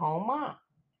stay-at-home mom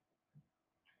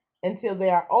until they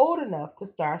are old enough to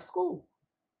start school.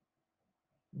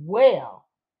 Well,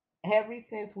 ever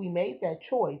since we made that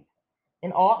choice,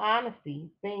 in all honesty,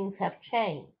 things have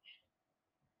changed.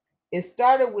 It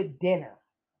started with dinner.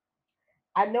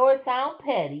 I know it sounds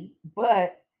petty,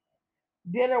 but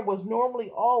dinner was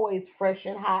normally always fresh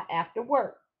and hot after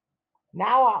work.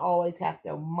 Now I always have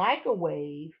to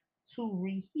microwave to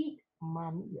reheat my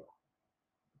meal.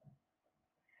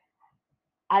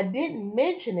 I didn't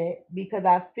mention it because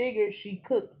I figured she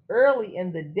cooked early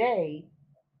in the day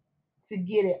to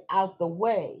get it out the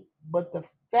way.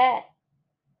 Fact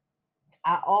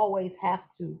I always have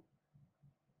to,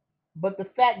 but the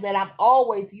fact that I'm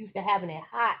always used to having it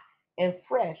hot and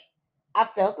fresh, I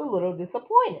felt a little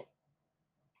disappointed.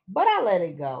 But I let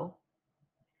it go.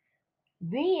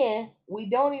 Then we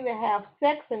don't even have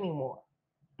sex anymore.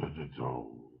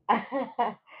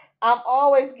 I'm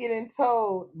always getting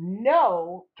told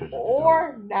no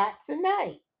or not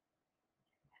tonight.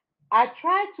 I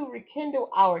try to rekindle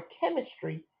our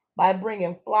chemistry by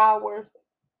bringing flowers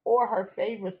or her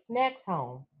favorite snacks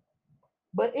home,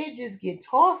 but it just gets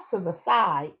tossed to the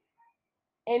side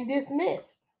and dismissed.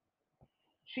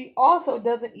 She also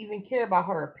doesn't even care about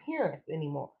her appearance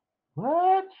anymore.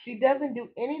 What? She doesn't do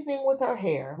anything with her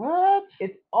hair. What?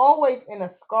 It's always in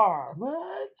a scarf.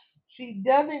 What? She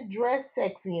doesn't dress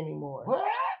sexy anymore.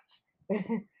 What?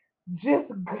 Just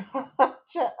go,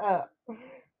 shut up.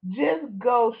 Just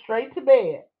go straight to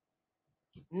bed.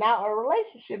 Now, a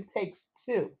relationship takes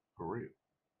two. For real.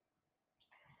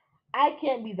 I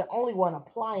can't be the only one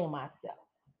applying myself.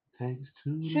 Takes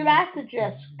two. Should I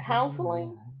suggest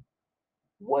counseling?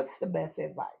 What's the best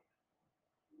advice?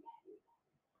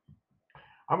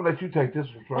 I'm gonna let you take this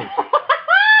one first.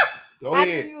 Go I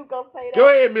ahead. knew you was gonna say that. Go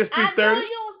ahead, Miss 230. I knew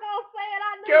you was gonna say it. I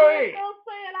knew Go you ahead. was gonna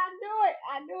say it. I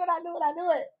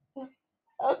knew it.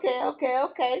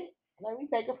 Okay. Let me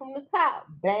take it from the top.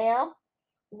 Bam.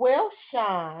 Well,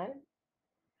 Sean,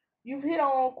 you've hit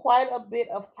on quite a bit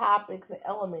of topics and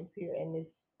elements here in this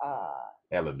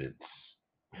elements.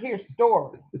 Here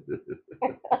story.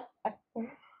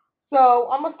 So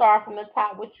I'm gonna start from the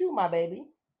top with you, my baby.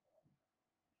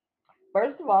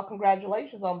 First of all,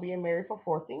 congratulations on being married for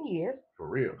 14 years. For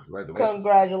real.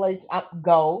 Congratulations.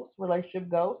 Relationship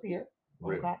goals here. For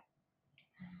real. Okay.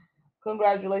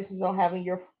 Congratulations on having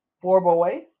your 4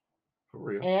 boys. For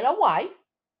real. And a wife.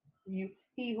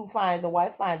 He who finds a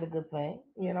wife finds a good thing,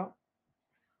 you know.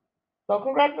 So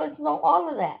congratulations on all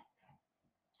of that.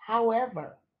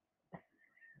 However,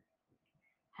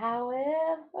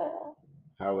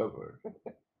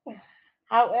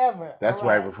 that's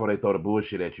right before they throw the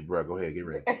bullshit at you, bro. Go ahead, get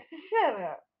ready. Shut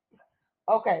up.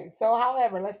 Okay, so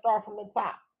however, let's start from the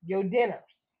top. Your dinners.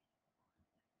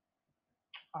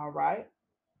 All right.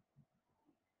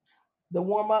 The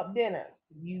warm-up dinners.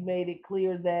 You made it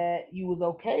clear that you was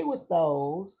okay with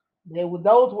those.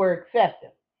 Those were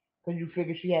excessive because you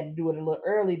figured she had to do it a little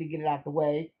early to get it out the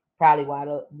way. Probably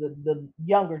while the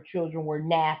younger children were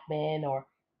napping, or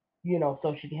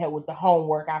so she could help with the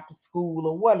homework after school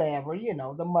or whatever.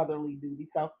 The motherly duty.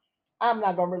 So I'm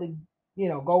not gonna really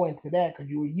go into that because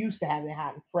you were used to having it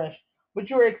hot and fresh, but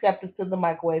you were accepted to the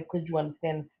microwave because you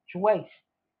understand the situation.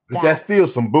 But that's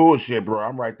still some bullshit, bro.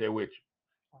 I'm right there with you.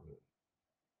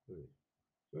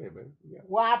 Go ahead, baby. Yeah.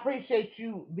 Well, I appreciate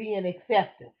you being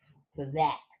accepted to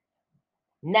that.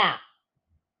 Now,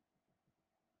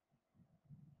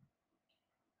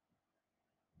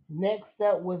 next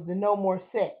up was the no more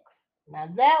sex. Now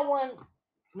that one,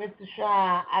 Mr.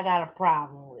 Shaw, I got a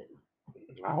problem with.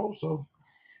 I hope so.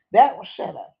 That one, shut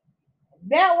up.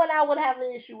 That one I would have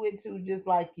an issue with too, just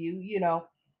like you,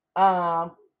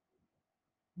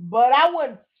 But I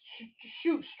wouldn't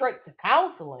shoot straight to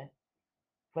counseling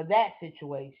for that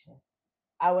situation.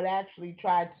 I would actually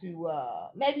try to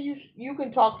maybe you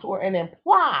can talk to her and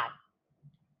imply.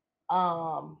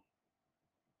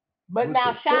 But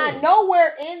now, Sean,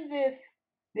 nowhere in this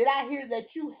did I hear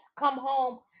that you come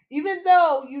home, even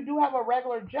though you do have a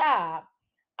regular job.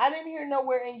 I didn't hear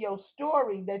nowhere in your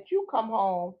story that you come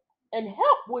home and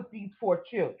help with these 4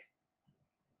 children.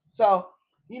 So,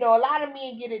 a lot of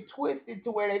men get it twisted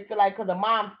to where they feel like because a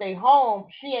mom stay home,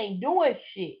 she ain't doing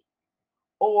shit,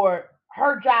 or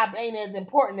her job ain't as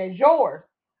important as yours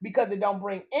because it don't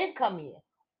bring income in.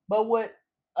 But what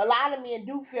a lot of men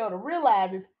do fail to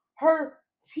realize is her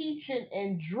teaching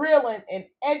and drilling and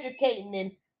educating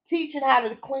and teaching how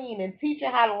to clean and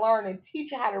teaching how to learn and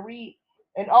teaching how to read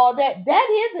and all that.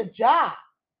 That is a job.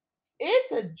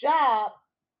 It's a job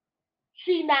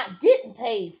she not getting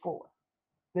paid for.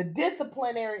 The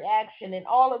disciplinary action and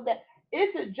all of that.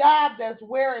 It's a job that's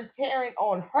wear and tearing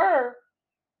on her,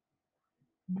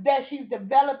 that she's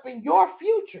developing your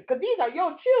future, because these are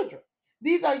your children.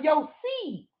 These are your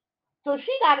seeds. So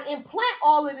she got to implant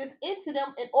all of this into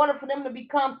them in order for them to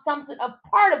become something, a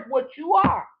part of what you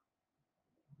are.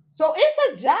 So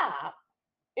it's a job,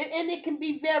 and it can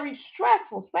be very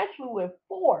stressful, especially with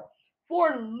four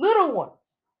little ones.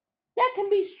 That can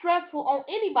be stressful on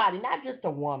anybody, not just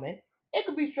a woman. It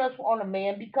could be stressful on a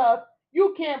man because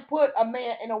you can't put a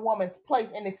man in a woman's place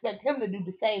and expect him to do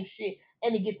the same shit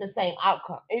and to get the same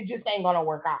outcome. It just ain't gonna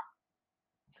work out.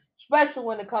 Especially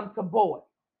when it comes to boys.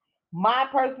 My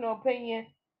personal opinion,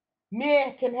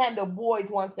 men can handle boys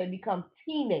once they become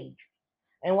teenagers.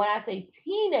 And when I say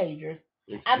teenagers,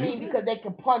 I mean because they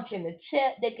can punch in the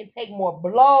chest, they can take more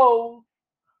blows.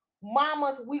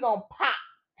 Mamas, we gonna pop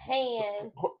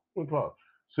hands.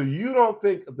 So you don't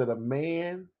think that a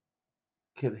man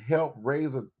can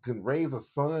raise a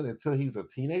son until he's a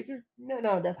teenager?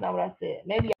 No, that's not what I said.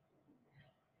 Maybe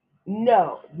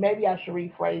I should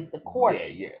rephrase the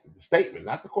question. Yeah. The statement,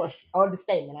 not the question. Oh, the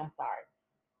statement. I'm sorry.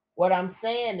 What I'm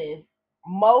saying is,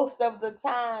 most of the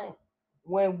time,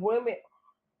 when women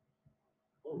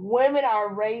are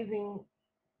raising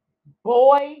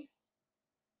boys,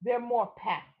 they're more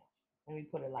passive. Let me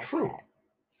put it like that.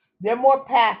 They're more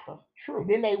passive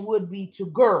than they would be to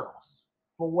girls.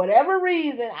 For whatever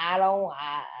reason, I don't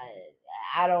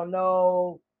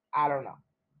know.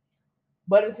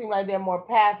 But it seems like they're more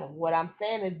passive. What I'm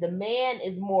saying is the man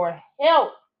is more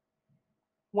help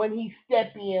when he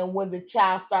step in, when the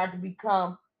child starts to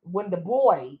become, when the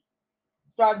boy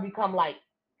starts to become like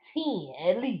 10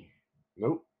 at least.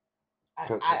 Nope.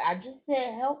 I just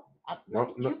said help.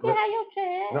 You can have your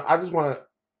chance. No, I just want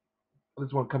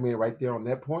to come in right there on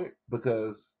that point,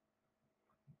 because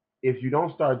if you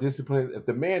don't start disciplining, if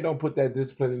the man don't put that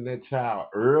discipline in that child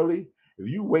early, if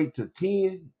you wait to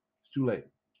 10, it's too late.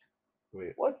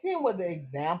 Well, 10 was the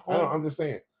example. I don't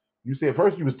understand. You said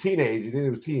first you was teenage and then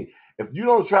it was teen. If you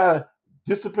don't try to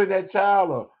discipline that child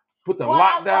or put the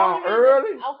lockdown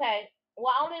early. Okay.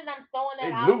 Well, only reason I'm throwing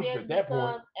that out there is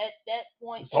because at that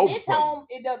point, in this home,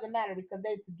 it doesn't matter because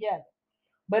they're together.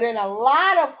 But in a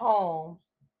lot of homes,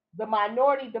 the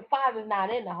minority, the father's not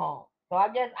in the home. So I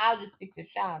guess I'll just stick to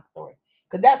Sean's story.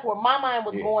 Because that's where my mind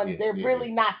was going. They're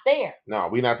really not there. No,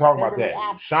 we're not talking about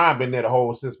that. Sean been there the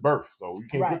whole since birth. So you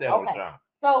can't put that on Sean.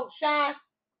 So Sean,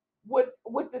 with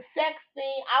the sex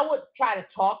thing, I would try to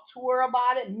talk to her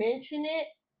about it, mention it,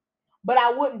 but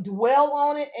I wouldn't dwell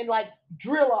on it and like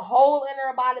drill a hole in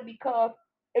her about it, because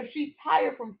if she's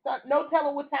tired from no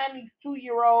telling what time these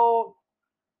 2-year-olds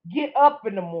get up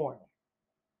in the morning.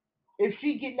 If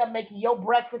she getting up making your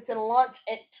breakfast and lunch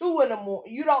at 2 in the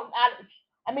morning, you don't.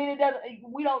 I mean, it doesn't.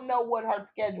 We don't know what her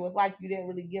schedule is like. You didn't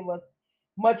really give us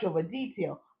much of a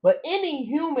detail, but any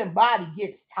human body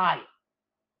gets tired.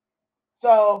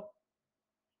 So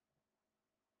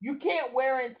you can't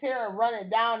wear and tear and run it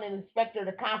down and expect her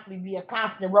to constantly be a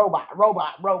constant robot,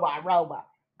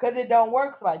 because it don't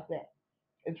work like that.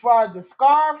 As far as the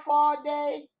scarf all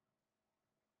day,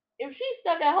 if she's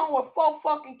stuck at home with 4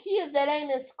 fucking kids that ain't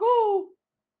in school,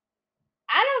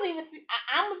 I don't even see.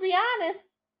 I'm gonna be honest.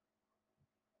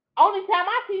 Only time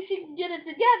I see she can get it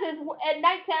together is at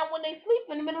nighttime when they sleep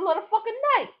in the middle of the fucking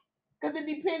night. Because it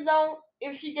depends on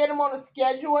if she get them on a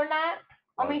schedule or not.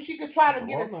 I mean, she could try to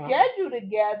get a schedule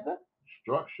together.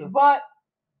 Structure. But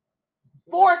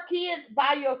 4 kids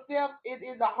by yourself, it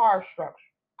is a hard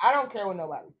structure. I don't care what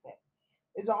nobody says.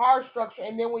 It's a hard structure.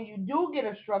 And then when you do get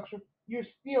a structure, you're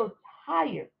still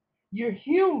tired. You're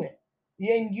human.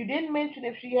 And you didn't mention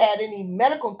if she had any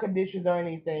medical conditions or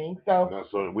anything. So,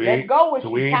 let's go with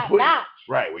she's top notch.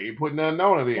 Right, we ain't putting nothing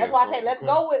on her. That's why I say let's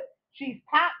go with she's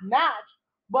top notch,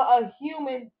 but a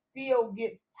human still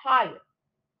gets tired.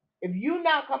 If you're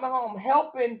not coming home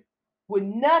helping with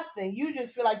nothing, you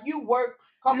just feel like you work,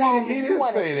 come home and you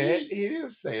want to eat. He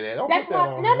didn't say that. Don't That's put that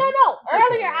on no.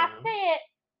 Earlier I said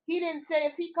he didn't say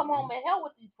if he come home and help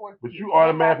with these 4 kids. But you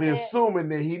automatically assuming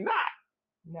that he not.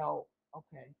 No.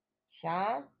 Okay.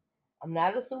 Sean, I'm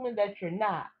not assuming that you're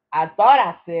not. I thought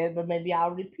I said, but maybe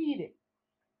I'll repeat it.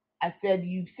 I said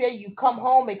you come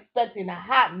home expecting a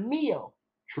hot meal.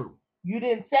 True. You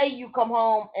didn't say you come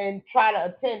home and try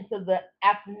to attend to the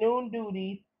afternoon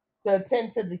duties, to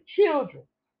attend to the children.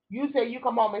 You say you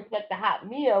come home and expect a hot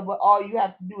meal, but all you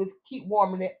have to do is keep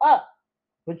warming it up.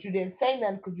 But you didn't say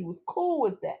nothing because you was cool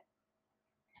with that.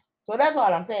 So that's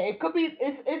all I'm saying. It could be,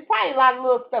 it's probably a lot of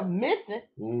little stuff missing.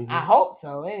 Mm-hmm. I hope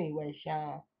so anyway,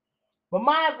 Sean. But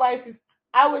my advice is,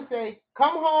 I would say,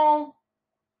 come home,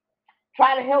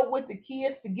 try to help with the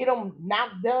kids to get them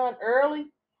knocked done early,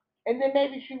 and then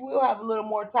maybe she will have a little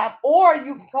more time. Or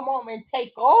you can come home and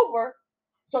take over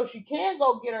so she can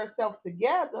go get herself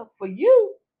together for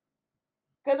you.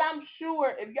 Because I'm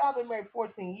sure if y'all been married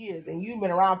 14 years and you've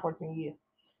been around 14 years,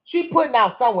 she putting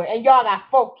out somewhere, and y'all got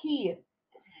 4 kids.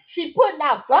 She putting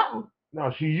out something.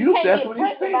 No, she used, that's what he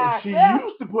said. She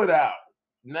used to put out.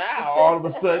 Now, all of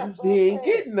a sudden, she ain't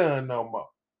getting none no more.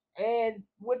 And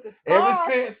with the scarf,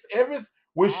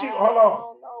 when she, hold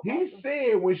on. He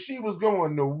said when she was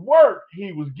going to work,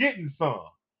 he was getting some.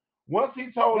 Once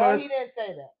he told her. No, he didn't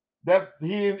say that.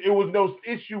 It was no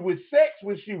issue with sex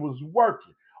when she was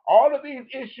working. All of these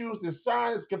issues that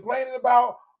Sean is complaining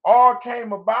about all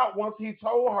came about once he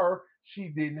told her she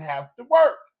didn't have to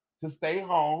work, to stay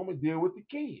home and deal with the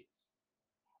kids.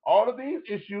 All of these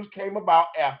issues came about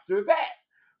after that.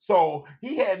 So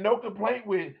he had no complaint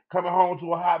with coming home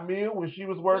to a hot meal when she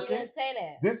was working. He didn't say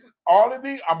that. This is all of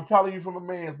these. I'm telling you from a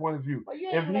man's point of view. Well, you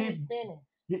ain't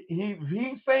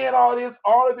he's saying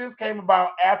all of this came about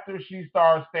after she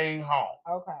started staying home.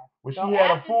 Okay. When she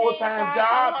had a full-time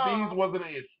job, these wasn't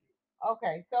an issue.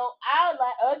 Okay, so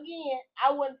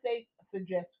I wouldn't say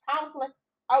suggest counseling.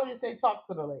 I would just say talk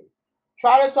to the lady.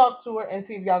 Try to talk to her and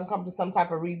see if y'all can come to some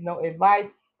type of reasonable advice,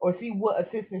 or see what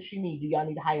assistance she needs. Do y'all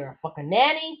need to hire a fucking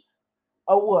nanny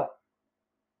or what?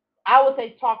 I would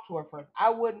say talk to her first.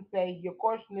 I wouldn't say your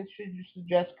question is, should you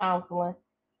suggest counseling?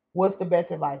 What's the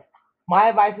best advice? My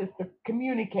advice is to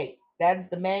communicate. That is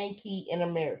the main key in a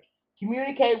marriage.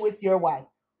 Communicate with your wife.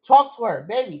 Talk to her.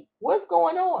 Baby, what's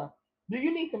going on? Do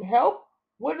you need some help?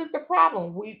 What is the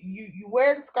problem? You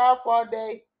wear the scarf all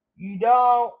day. You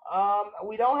don't.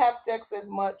 We don't have sex as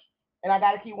much, and I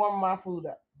got to keep warming my food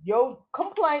up. Your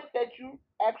complaints that you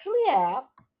actually have,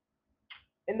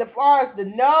 and as far as the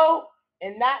no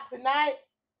and not tonight,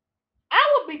 I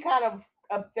would be kind of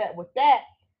upset with that.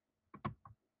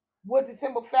 with the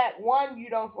simple fact, one, you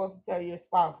don't supposed to tell your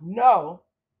spouse no.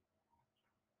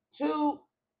 Two,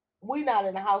 we not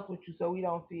in the house with you, so we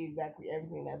don't see exactly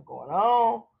everything that's going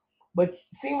on. But it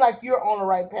seems like you're on the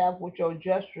right path with your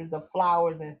gestures of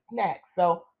flowers and snacks.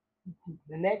 So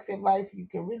the next advice you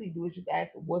can really do is just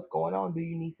ask her what's going on. Do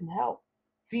you need some help?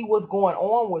 See what's going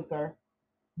on with her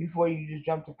before you just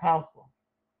jump to counseling.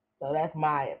 So that's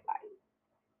my advice.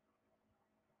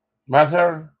 My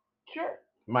turn? Sure.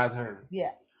 My turn.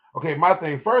 Yeah. Okay, my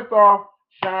thing. First off,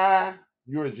 Shine,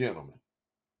 you're a gentleman.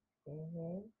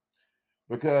 Mm-hmm.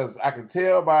 Because I can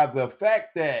tell by the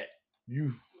fact that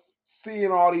you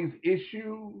seeing all these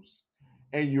issues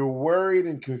and you're worried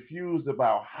and confused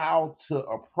about how to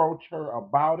approach her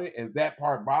about it, and that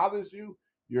part bothers you,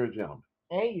 you're a gentleman.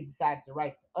 And you decided to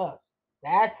write to us.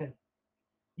 That's it.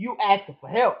 You asking for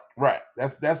help. Right.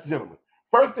 That's gentleman.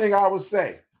 First thing I would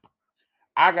say,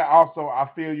 I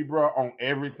feel you, bro, on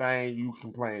everything you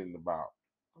complaining about.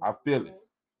 I feel it.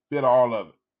 Feel all of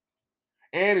it.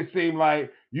 And it seemed like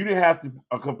you didn't have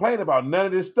to complain about none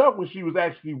of this stuff when she was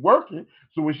actually working.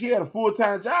 So when she had a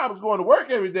full-time job, was going to work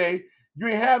every day, you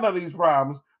ain't have none of these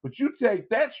problems. But you take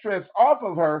that stress off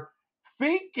of her,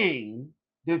 thinking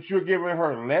that you're giving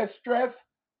her less stress,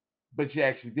 but you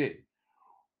actually didn't.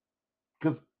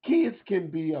 Because kids can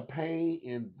be a pain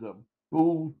in the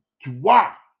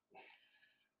boudoir.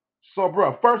 So,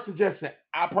 bro, first suggestion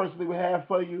I personally would have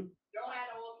for you. Don't have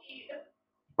no more kids.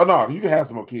 Oh, no, you can have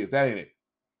some more kids. That ain't it.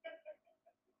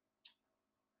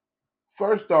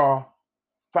 First off,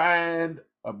 find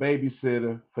a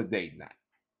babysitter for date night.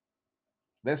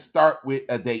 Let's start with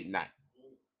a date night.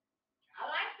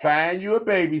 Find you a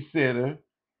babysitter.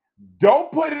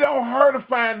 Don't put it on her to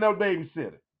find no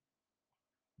babysitter.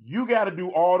 You got to do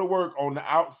all the work on the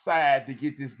outside to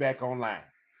get this back online.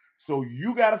 So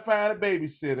you got to find a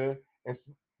babysitter and,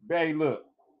 babe, look,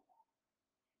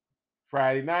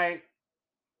 Friday night,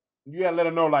 you got to let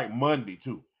her know like Monday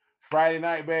too. Friday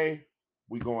night, babe,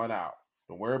 we going out.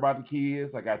 Don't worry about the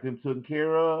kids. I got them taken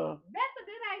care of. That's a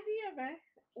good idea, man.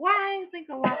 Why I ain't think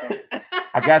about that?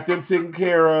 I got them taken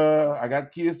care of. I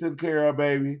got the kids taken care of,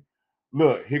 baby.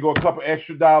 Look, here go a couple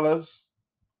extra dollars.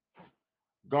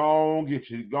 Go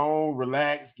on,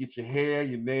 relax, get your hair,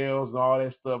 your nails, and all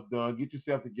that stuff done. Get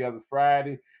yourself together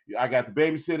Friday. I got the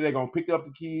babysitter. They're gonna pick up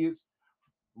the kids.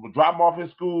 We'll drop them off in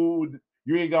school.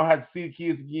 You ain't gonna have to see the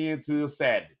kids again till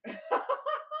Saturday.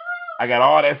 I got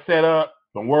all that set up.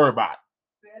 Don't worry about it.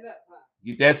 Set up, huh?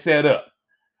 Get that set up.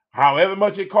 However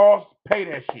much it costs, pay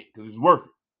that shit because it's worth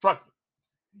it. Trust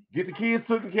me. Get the kids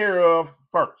taken care of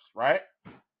first, right?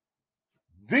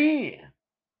 Then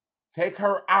take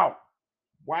her out,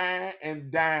 wine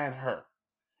and dine her.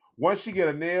 Once she get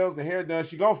her nails and hair done,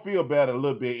 she gonna feel better a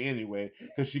little bit anyway,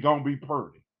 because she gonna be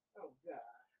pretty. Oh God.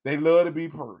 They love to be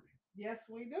pretty. Yes,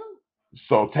 we do.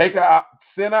 So take her out,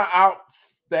 send her out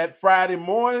that Friday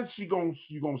morning. You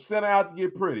gonna send her out to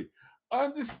get pretty.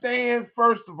 Understand,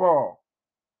 first of all,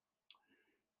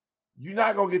 you're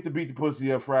not gonna get to beat the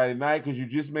pussy up Friday night because you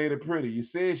just made her pretty. You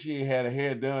said she ain't had her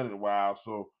hair done in a while,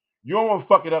 so you don't want to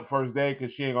fuck it up first day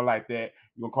because she ain't gonna like that.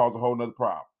 You're gonna cause a whole nother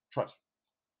problem. Trust me.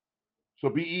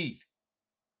 So be easy.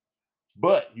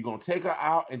 But you're gonna take her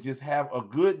out and just have a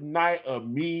good night of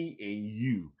me and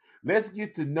you. Let's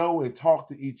get to know and talk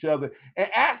to each other and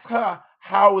ask her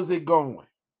how is it going.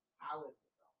 How is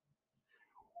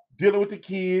it? Dealing with the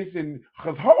kids, and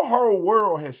because her whole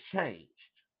world has changed.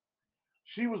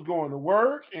 She was going to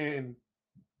work and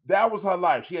that was her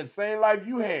life. She had the same life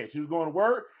you had. She was going to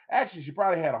work. Actually, she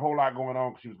probably had a whole lot going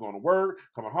on because she was going to work,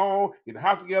 coming home, getting the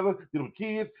house together, dealing with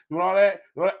kids, doing all that.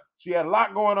 She had a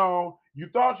lot going on. You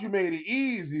thought you made it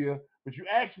easier, but you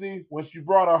actually, when she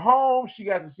brought her home, she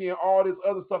got to seeing all this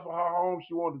other stuff in her home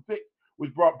she wanted to fix,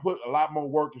 which put a lot more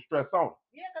work and stress on her.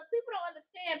 Yeah, because people don't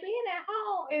understand being at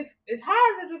home is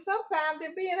harder to sometimes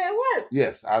than being at work.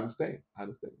 Yes, I understand.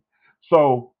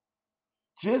 So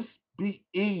just be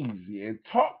easy and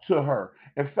talk to her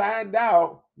and find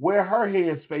out where her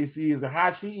headspace is and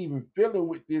how she even feeling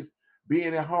with this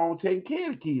being at home taking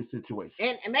care of the kids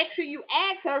situation. And make sure you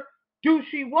ask her, do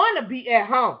she want to be at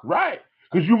home? Right.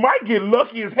 Because you might get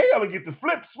lucky as hell and get the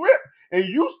flip script and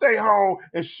you stay home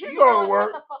and she go to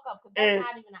work. Shut the fuck up, because that's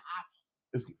not even an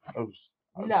option.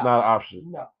 It's not an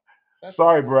option. No.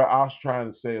 Sorry, bro. I was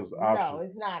trying to say it was an option. No,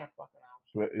 it's not a fucking option.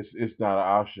 But it's not an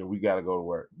option. We got to go to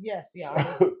work. Yes,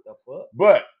 yeah. The fuck?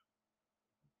 But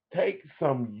take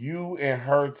some you and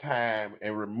her time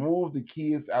and remove the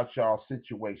kids out y'all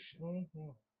situation. Mm-hmm.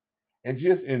 And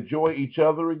just enjoy each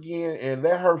other again and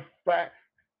let her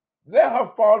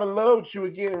fall in love with you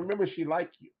again. And remember, she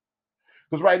likes you.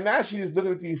 Because right now she's just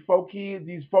looking at these 4 kids,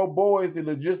 these 4 boys that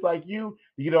look just like you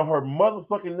get on her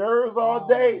motherfucking nerves all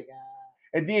day.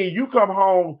 And then you come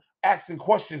home asking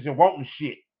questions and wanting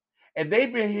shit. And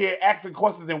they've been here asking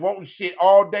questions and wanting shit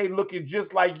all day, looking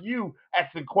just like you,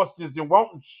 asking questions and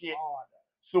wanting shit.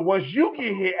 So once you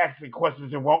get here asking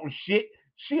questions and wanting shit,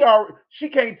 she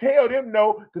can't tell them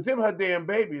no, because them her damn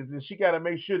babies, and she got to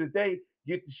make sure that they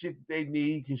get the shit that they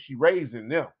need because she raising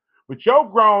them. But your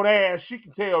grown ass, she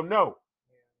can tell no.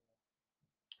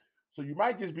 So you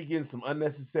might just be getting some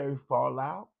unnecessary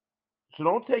fallout. So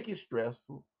don't take it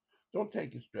stressful. Don't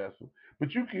take it stressful.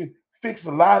 But you can fix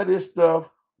a lot of this stuff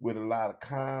with a lot of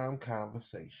calm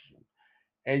conversation.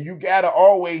 And you gotta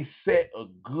always set a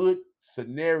good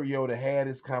scenario to have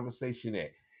this conversation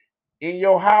at. In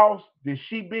your house that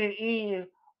she been in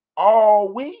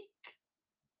all week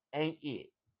ain't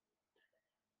it.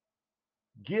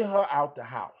 Get her out the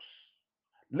house.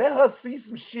 Let her see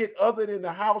some shit other than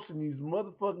the house and these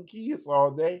motherfucking kids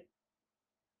all day.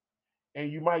 And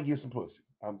you might get some pussy.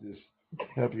 I'm just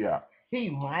help you out. He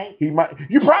might.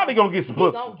 You probably gonna get some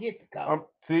pussy. He gonna get to go.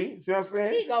 See what I'm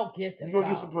saying? He gonna get to go. You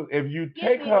gonna get some pussy if you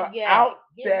take her out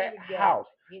that house.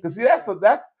 Because see, that's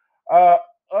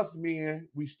us men.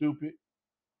 We stupid.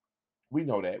 We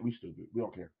know that we stupid. We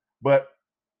don't care. But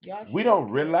we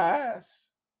don't realize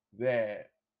that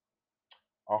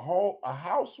a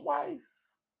housewife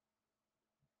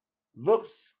looks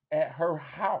at her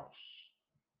house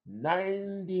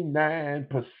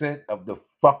 99% of the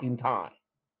fucking time.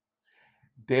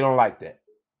 They don't like that.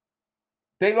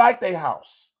 They like their house,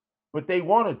 but they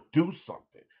want to do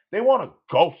something. They want to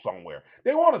go somewhere.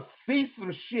 They want to see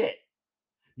some shit.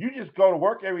 You just go to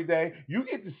work every day. You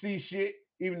get to see shit,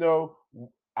 even though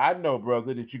I know,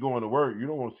 brother, that you're going to work. You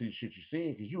don't want to see the shit you're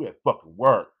seeing because you at fucking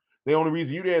work. The only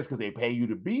reason you there is because they pay you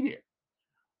to be there.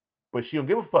 But she don't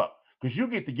give a fuck because you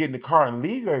get to get in the car and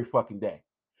leave every fucking day.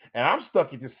 And I'm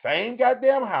stuck at the same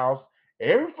goddamn house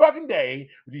every fucking day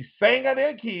with these same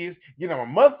goddamn kids getting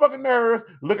on my motherfucking nerves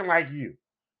looking like you.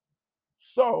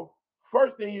 So,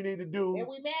 first thing you need to do... And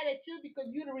we mad at you because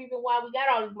you're the reason why we got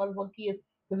all these motherfucking kids.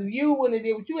 Because if you wouldn't have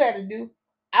did what you had to do,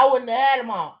 I wouldn't have had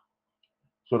them all.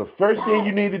 So the first thing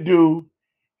you need to do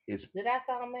is... Did I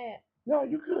sound mad? No,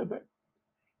 you good, man.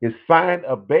 Is find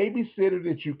a babysitter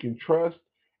that you can trust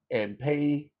and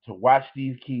pay to watch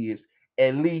these kids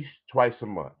at least twice a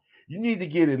month. You need to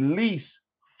get at least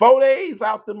 4 days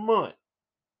out the month.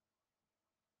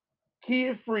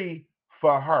 Kid-free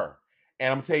for her.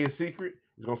 And I'm going to tell you a secret.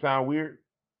 It's going to sound weird.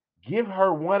 Give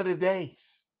her one of the days.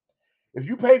 If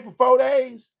you pay for 4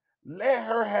 days, let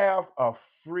her have a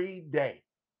free day.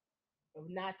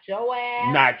 Not your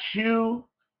ass. Not you.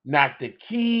 Not the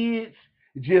kids.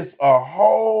 Just a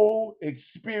whole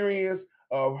experience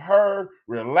of her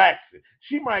relaxing.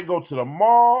 She might go to the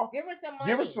mall. Give her some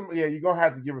money. Yeah, you're going to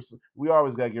have to give her some. We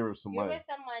always got to give her some money. Give her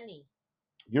some money.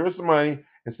 Give her some money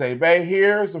and say, babe,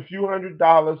 here's a few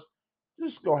 $100.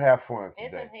 Just go have fun today.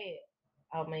 And some head.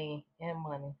 I mean, and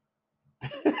money.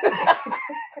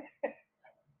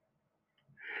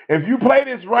 If you play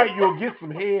this right, you'll get some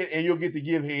head and you'll get to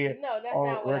give head. No, that's on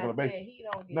not what regular basis. He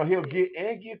don't get. No, he'll get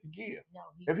and get to give. No,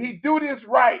 if he do this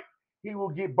right, he will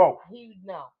get both.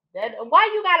 Why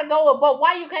you gotta go with both?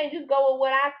 Why you can't just go with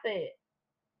what I said?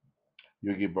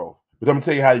 You'll get both. But I'm gonna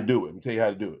tell you how to do it.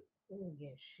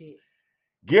 Get shit.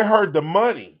 Get her the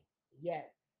money. Yes.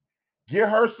 Get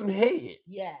her some head.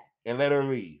 Yes. And let her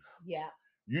leave. Yeah.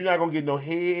 You're not gonna get no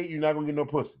head. You're not gonna get no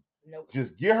pussy. Nope.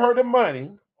 Just get her the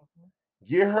money.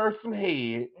 Get her some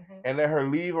head and let her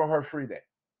leave on her free day.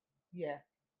 Yeah.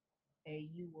 And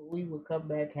we will come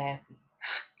back happy.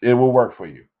 It will work for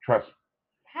you. Trust me.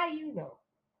 How you know?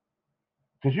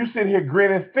 Because you sitting here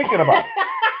grinning thinking about it.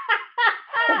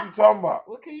 What you talking about?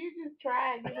 Well, can you just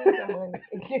try and give me some money?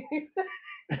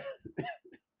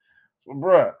 So,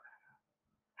 bruh,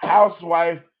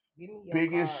 housewife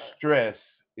biggest stress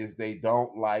is they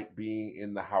don't like being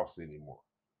in the house anymore.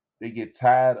 They get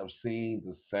tired of seeing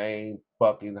the same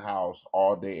fucking house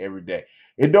all day, every day.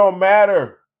 It don't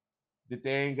matter that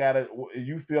they ain't got to,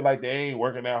 you feel like they ain't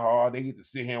working that hard. They get to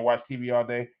sit here and watch TV all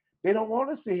day. They don't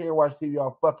want to sit here and watch TV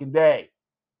all fucking day.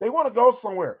 They want to go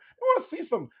somewhere. They want to see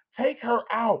something. Take her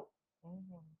out.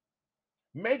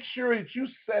 Mm-hmm. Make sure that you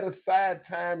set aside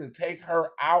time to take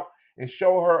her out and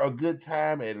show her a good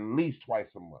time at least twice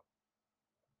a month.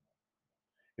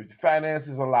 If the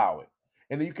finances allow it.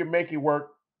 And then you can make it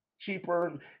work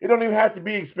cheaper. It don't even have to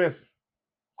be expensive.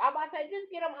 I'm about to say,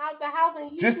 just get them out the house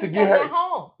and you just to get her at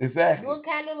home. Exactly. Do a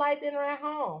candlelight dinner at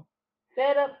home.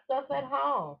 Set up stuff at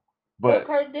home. Cook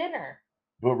her dinner.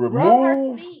 But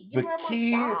remove the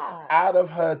kids out of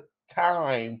her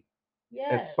time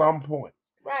at some point.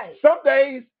 Right. Some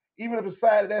days, even if it's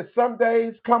Saturday, that some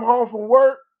days come home from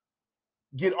work,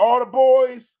 get all the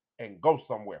boys, and go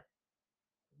somewhere.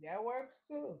 That works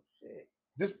too. Shit.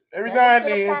 Just every now and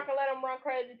then. Park and let them run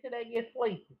crazy till they get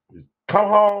sleepy. Come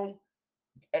home,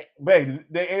 hey, baby.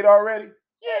 They ate already?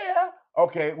 Yeah.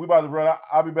 Okay, we about to run.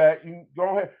 I'll be back. You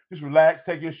go ahead, just relax,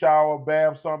 take your shower,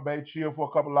 bath, sunbathe, chill for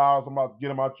a couple hours. I'm about to get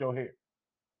them out your hair.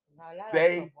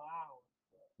 They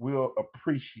will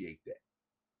appreciate that.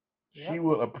 Yep. She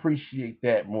will appreciate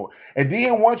that more. And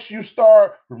then once you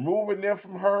start removing them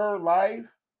from her life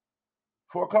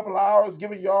for a couple hours,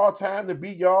 giving y'all time to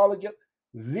be y'all again,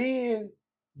 then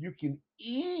you can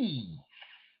ease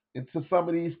into some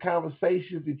of these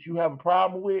conversations that you have a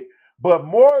problem with. But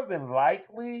more than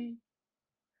likely,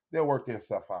 they'll work their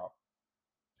stuff out.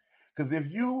 Because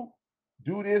if you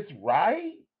do this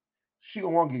right, she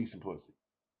gonna want to give you some pussy.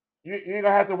 You ain't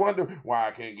gonna have to wonder why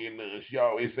I can't get none. She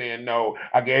always saying no.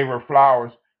 I gave her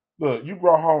flowers. Look, you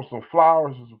brought home some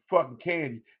flowers and some fucking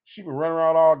candy. She been running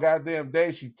around all goddamn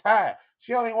day. She tired.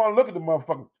 She don't even want to look at the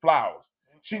motherfucking flowers.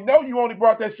 She know you only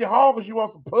brought that shit home because you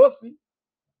want some pussy.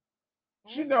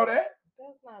 She know that.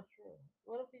 That's not true.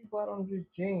 What if he brought them just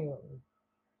genuinely?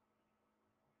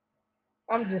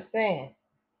 I'm just saying.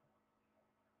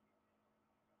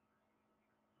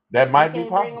 That might be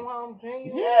possible. Bring them home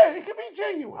genuine. Yeah, it could be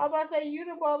genuine. I was about to say you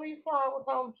the brought me flowers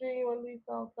home genuinely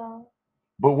sometimes.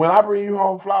 But when I bring you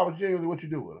home flowers genuinely, what you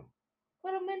do with them?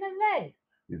 Put them in the vase.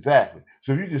 Exactly.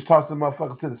 So if you just toss them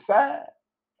motherfuckers to the side,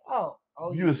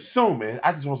 you assuming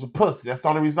I just want some pussy. That's the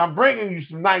only reason I'm bringing you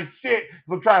some nice shit.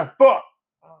 I'm trying to fuck.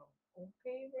 Oh,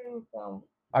 okay, bring some.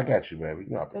 I got you, baby.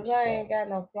 You know, because I ain't got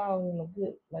no flowers in a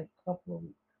good couple of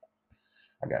weeks.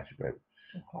 I got you, baby.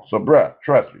 Okay. So, bruh,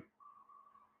 trust me.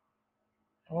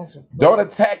 Don't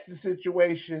attack the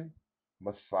situation.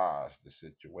 Massage the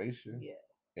situation.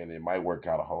 Yeah. And it might work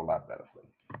out a whole lot better for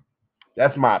you.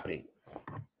 That's my opinion.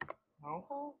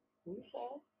 Okay.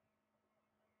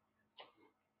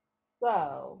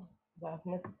 So, that's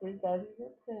Mr. 330's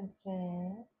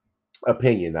attention.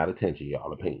 Opinion, not attention,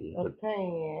 y'all. Opinion.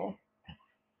 Opinion.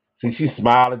 See, she's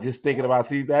smiling, just thinking about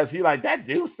that. She like, that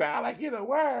do sound like a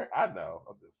word. I know.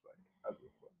 I'm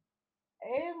just saying.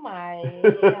 It might.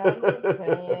 I'm just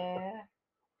saying.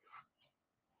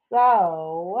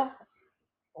 So,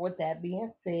 with that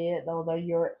being said, those are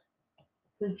your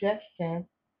suggestions.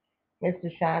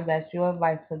 Mr. Sean, that's your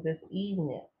advice for this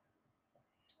evening.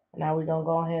 Now we're going to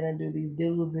go ahead and do these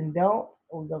do's and don'ts.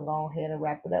 We're going to go ahead and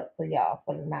wrap it up for y'all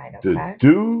for the night, okay? The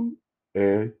do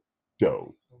and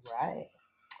don't. Right.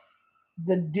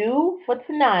 The do for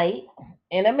tonight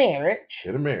in a marriage.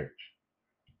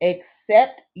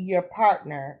 Accept your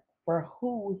partner for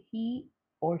who he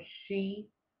or she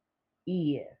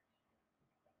is.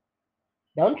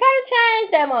 Don't try to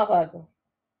change that motherfucker.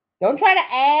 Don't try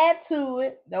to add to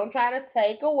it. Don't try to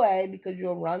take away because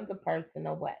you'll run the person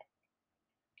away.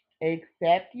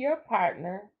 Accept your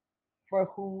partner for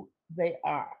who they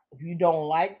are. If you don't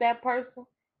like that person,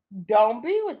 don't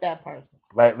be with that person.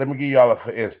 Like, let me give y'all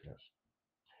for instance.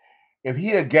 If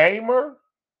he a gamer,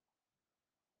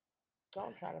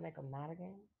 don't try to make him not a gamer.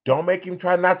 Don't make him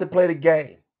try not to play the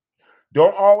game.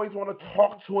 Don't always want to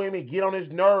talk to him and get on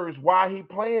his nerves while he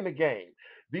playing the game.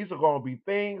 These are going to be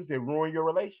things that ruin your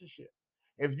relationship.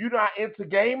 If you're not into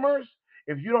gamers,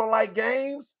 if you don't like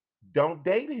games, don't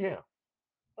date him.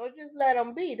 Or just let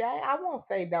him be. I won't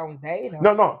say don't date him.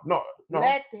 No.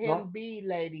 Let him be,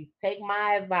 ladies. Take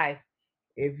my advice.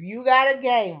 If you got a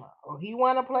gamer, or he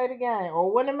want to play the game,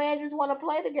 or when a man just want to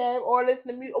play the game, or listen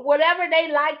to music, whatever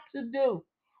they like to do,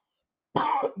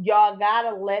 y'all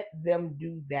gotta let them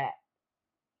do that.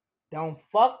 Don't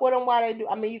fuck with them while they do.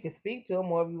 I mean, you can speak to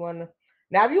them, or if you want to.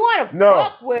 Now, if you want to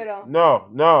fuck with them,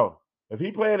 no. If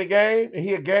he playing a game and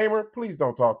he a gamer, please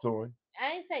don't talk to him.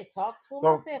 I ain't say talk to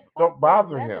him. Don't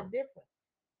bother him. That's different.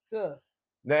 Good.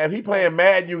 Now, if he playing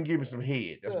mad, you can give him some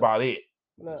head. That's about it.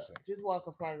 Look, just walk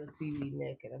in front of the TV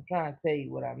naked. I'm trying to tell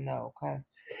you what I know, okay?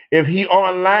 If he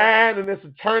online and it's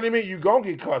a tournament, you gonna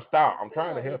get cussed out. I'm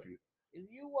trying to help you. If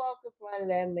you walk in front of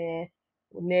that man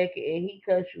naked and he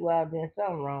cuss you out, then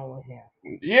something wrong with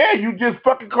him. Yeah, you just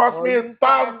fucking cost me $1,000.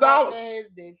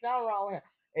 Something wrong with him.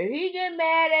 If he get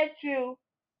mad at you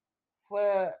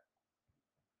for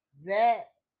that,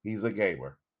 he's a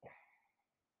gamer.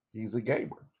 He's a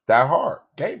gamer. Die hard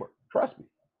gamer. Trust me.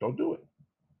 Don't do it.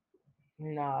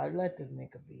 No, let this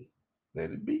nigga be. Let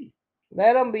it be.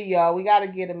 Let him be, y'all. We gotta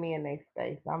get him in their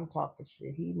space. I'm talking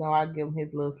shit. He know I give him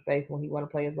his little space when he want to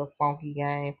play his little funky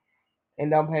game, and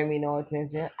don't pay me no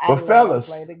attention. But fellas,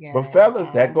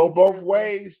 that go both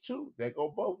ways too.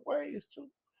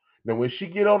 Now when she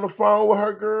get on the phone with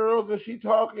her girls and she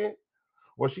talking,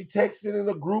 or she texting in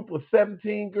a group of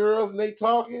 17 girls and they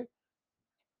talking,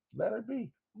 let her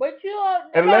be. But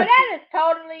that is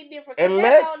totally different.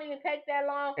 That don't even take that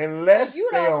long. Unless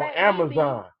they on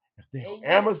Amazon. If they on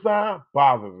Amazon,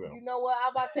 bother them. You know what?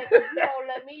 I'm about to say, if you don't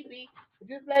let me be,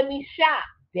 just let me shop.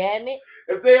 Damn it.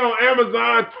 If they on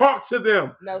Amazon, talk to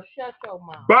them. No, shut your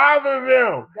mouth. Bother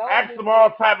them. Ask them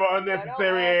all type of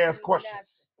unnecessary ass questions.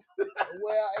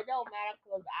 Well, it don't matter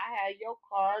because I have your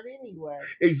card anyway.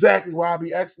 Exactly why I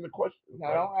be asking the questions. No,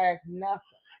 right? Don't ask nothing.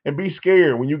 And be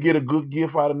scared. When you get a good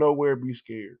gift out of nowhere, be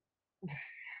scared.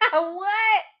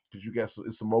 What? Because you got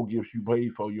it's some more gifts you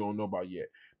paid for you don't know about yet.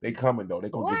 They coming though. They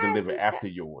gonna get delivered after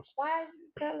yours. Why are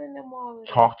you telling them all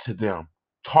that? Talk to them.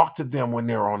 Talk to them when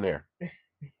they're on there.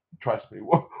 Trust me.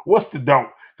 What's the don't?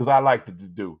 Because I like to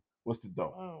do. What's the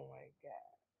don't? Oh my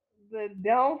God. The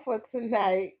don't for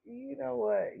tonight. You know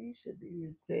what? You should be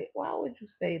upset. Why would you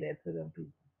say that to them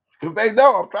people? Because they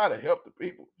know I'm trying to help the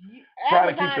people.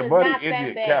 Trying to keep the money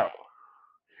in the account.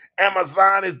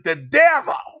 Amazon is the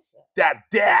devil. The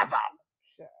devil.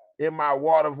 In my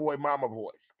water voice, mama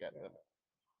voice.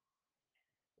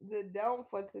 The don't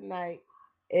for tonight.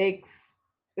 I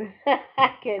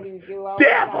can't even do all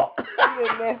devil. You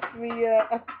messed me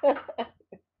up.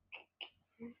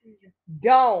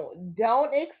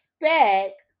 Don't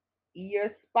expect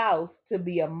your spouse to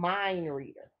be a mind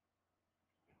reader.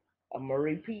 I'm gonna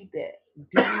repeat that.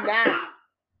 Do not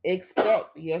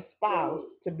expect your spouse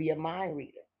to be a mind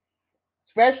reader.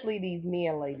 Especially these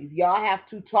men, ladies. Y'all have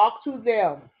to talk to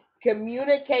them,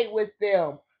 communicate with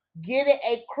them, get it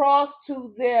across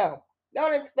to them.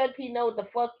 Don't expect he know what the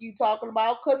fuck you talking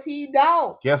about, because he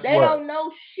don't. Guess they what? Don't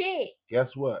know shit.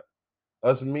 Guess what?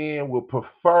 Us men will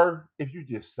prefer if you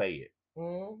just say it.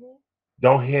 Mm-hmm.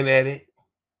 Don't hint at it.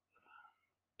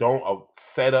 Don't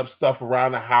set up stuff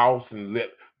around the house and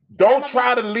don't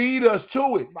try to lead us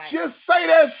to it. Right. Just say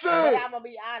that shit. But I'm gonna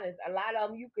be honest. A lot of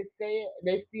them, you could say it,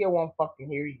 they still won't fucking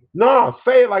hear you. No,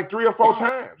 say it like 3 or 4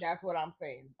 times. That's what I'm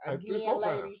saying. Again,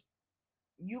 ladies,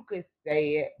 you could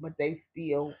say it, but they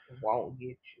still won't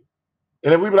get you.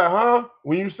 And then we be like, huh?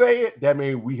 When you say it, that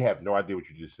means we have no idea what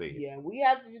you just said. Yeah, we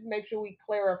have to just make sure we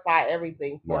clarify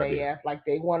everything for they ass, like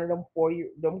they one of them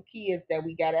them kids that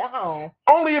we got at home.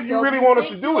 Only if you really want us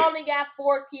to do it. You only got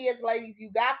 4 kids, ladies.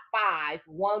 You got 5.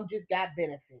 One just got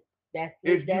benefits. That's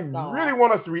it. If you really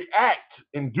want us to react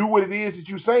and do what it is that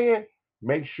you're saying,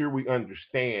 make sure we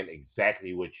understand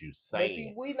exactly what you're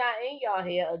saying. But see, we not in y'all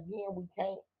head. Again, we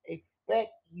can't expect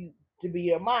you to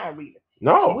be a mind reader.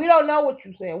 No. We don't know what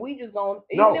you're saying. We just don't.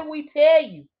 Even if we tell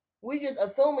you, we just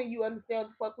assuming you understand what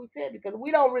the fuck we said, because we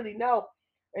don't really know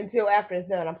until after it's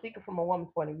done. I'm speaking from a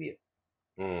woman's point of view.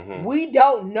 Mm-hmm. We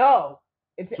don't know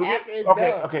until after it's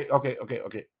done.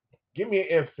 Okay. Give me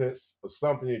an instance of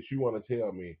something that you want to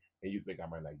tell me and you think I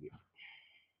might not get.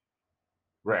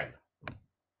 Random.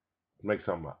 Make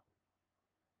something up.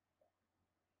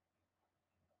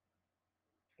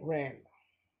 Random.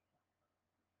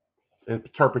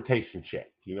 Interpretation check,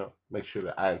 make sure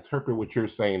that I interpret what you're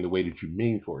saying the way that you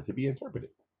mean for it to be interpreted.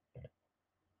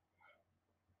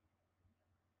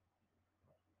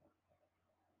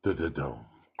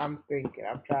 I'm thinking.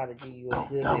 I'm trying to give you a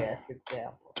good ass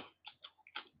example.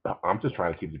 I'm just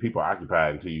trying to keep the people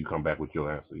occupied until you come back with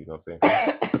your answer. You know what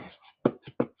I'm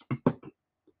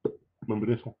saying? Remember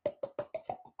this one?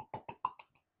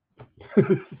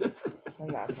 I'm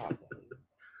not talking.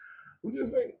 What you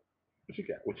think? What you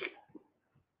got? What you got?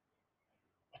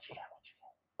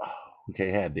 We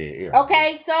can't have dead air.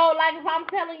 Okay, so like if I'm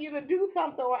telling you to do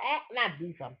something or not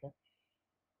do something,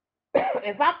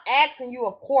 if I'm asking you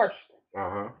a question,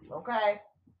 okay,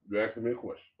 you're asking me a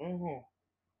question,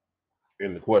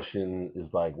 and the question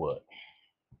is like what?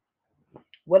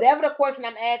 Whatever the question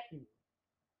I'm asking you.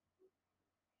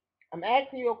 I'm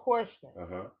asking you a question.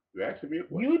 You're asking me a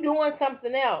question. You doing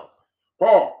something else.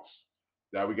 Pause.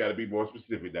 Now we got to be more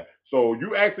specific. Now, so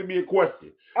you asking me a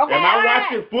question. Okay, am I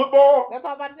watching football? That's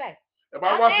all I'm about to say. Am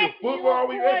I watching football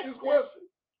when you ask this question?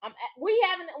 We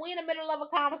in the middle of a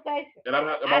conversation. And am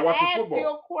I watching football? You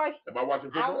a question. Am I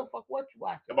watching football? I don't give a fuck what you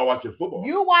watching. Am I watching football?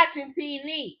 You watching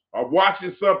TV. I'm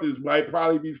watching something that might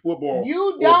probably be football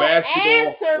you don't or basketball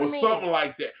answer or me. something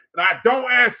like that. And I don't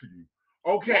answer you.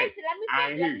 Okay.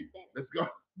 I hear you. Let's go.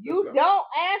 You don't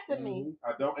answer me.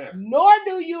 I don't answer. Nor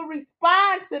do you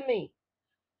respond to me.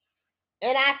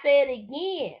 And I say it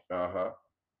again.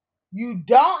 You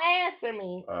don't answer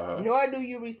me, nor do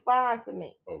you respond to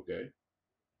me. Okay.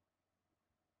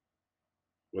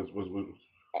 What's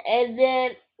And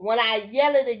then when I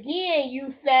yell it again,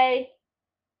 you say,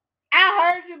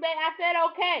 I heard you, babe. I said,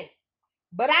 okay.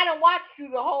 But I done watched you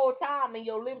the whole time and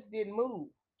your lips didn't move.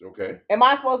 Okay. Am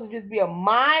I supposed to just be a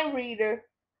mind reader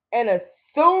and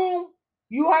assume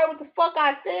you heard what the fuck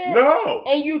I said? No.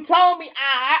 And you told me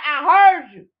I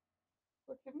heard you.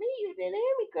 But to me, you didn't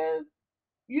hear me because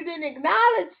you didn't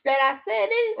acknowledge that I said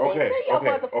anything to your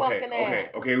motherfucking ass.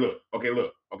 Okay,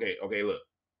 look.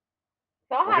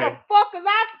 So how the fuck is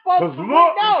I supposed to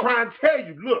look, I'm trying to tell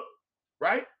you, look,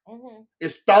 right? Mm-hmm.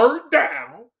 It's third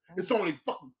down. Mm-hmm. It's only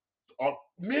fucking a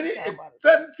minute and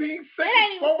 17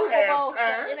 seconds before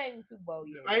halftime. It ain't Super Bowl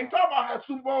yet. I ain't talking about how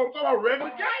Super Bowl, I'm talking about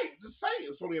regular game. Just saying,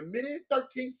 it's only a minute and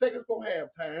 13 seconds before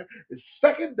halftime. It's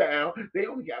second down. They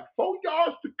only got 4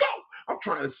 yards to go. I'm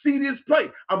trying to see this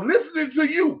play. I'm listening to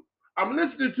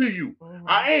you. Mm-hmm.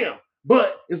 I am.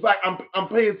 But it's like I'm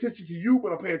paying attention to you,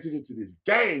 but I'm paying attention to this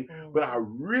game. Mm-hmm. But I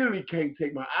really can't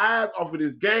take my eyes off of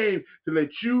this game to let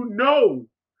you know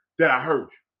that I heard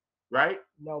you, right?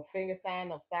 No finger sign,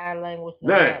 no sign language.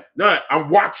 None. I'm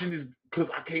watching this because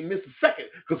I can't miss a second.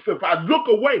 Because if I look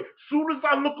away, soon as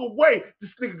I look away,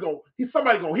 this nigga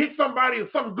somebody gonna hit somebody and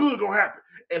something good gonna happen.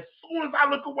 As soon as I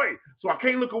look away, so I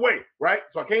can't look away, right?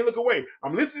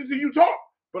 I'm listening to you talk,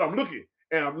 but I'm looking,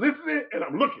 and I'm listening, and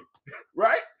I'm looking,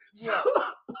 right? Yeah.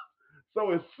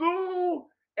 So as soon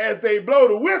as they blow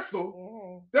the whistle,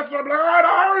 mm-hmm. That's when I'm like, all right,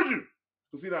 I heard you.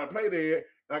 So see, now I play there,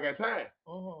 and I got time.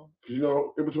 Mm-hmm. You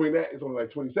know, in between that, it's only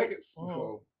like 20 seconds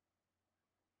before,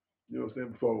 you know what I'm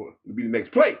saying, before it'll be the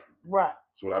next play. Right.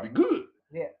 So I'll be good.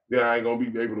 Yeah. Then I ain't going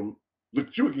to be able to look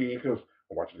at you again because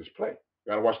I'm watching this play.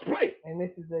 Got to watch the play. And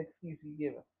this is the excuse you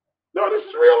give us. No, this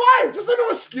is real life. This ain't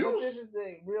no excuse. But this is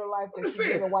the real life that you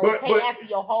get away. You pay after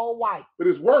your whole wife. But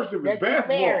it's worse if it's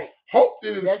basketball. Hope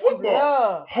that it's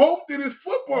football. Hope that it's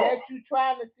football. That you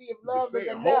trying to see if love is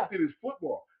enough. Hope that it's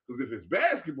football. Because if it's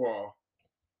basketball,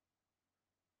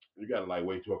 you got to like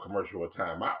wait till a commercial or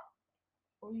timeout.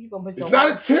 Well, you gonna put it's not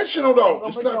intentional though. You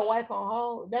gonna put your wife on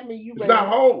hold. That means you ready. It's not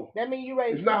home. That means you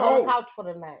ready to sit on the couch for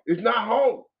the night. It's not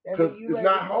home. Because it's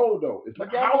not whole though. It's not,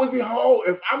 how is it whole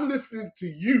if I'm listening to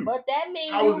you? But that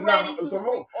means you ready to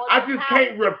home. I just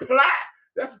can't reply.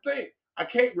 That's the thing. I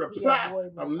can't reply.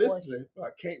 I'm listening, but I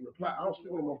can't reply. I don't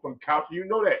sleep on the motherfucking couch. You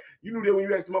know that. You knew that when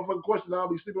you asked the motherfucking question, I'll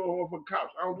be sleeping on the motherfucking couch.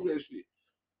 I don't do that shit.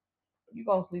 You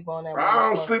gonna sleep on that?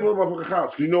 I don't sleep on the motherfucking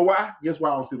couch. You know why? Guess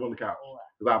why I don't sleep on the couch?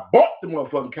 Because I bought the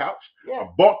motherfucking couch. Yeah. I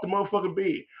bought the motherfucking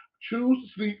bed. Choose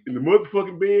to sleep in the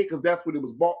motherfucking bed because that's what it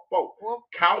was bought for. Well,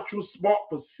 couch was bought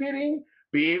for sitting.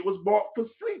 Bed was bought for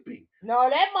sleeping. No,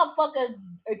 that motherfucking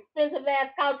expensive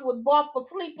ass couch was bought for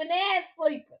sleeping and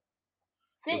sleeping.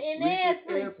 Sitting and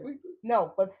sleeping.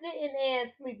 No, for sitting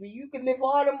and sleeping. You can lift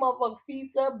all them motherfucking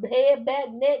feet up, head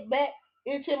back, neck back,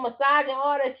 itching, massaging,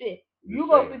 all that shit. You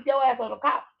gonna sit your ass on the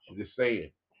couch. I'm just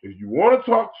saying, if you want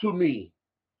to talk to me,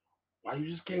 why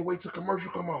you just can't wait till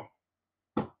commercial come on?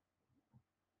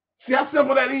 See how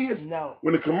simple that is? No.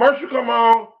 When the commercial come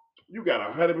on, you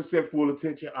got 100% full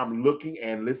attention. I'm looking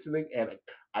and listening, and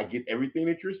I get everything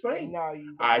that you're saying. No,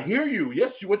 you don't. I hear you.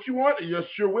 Yes, what you want? Yes,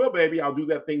 sure will, baby. I'll do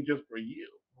that thing just for you.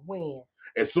 When?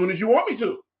 As soon as you want me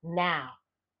to. Now.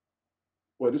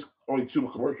 Well, there's only 2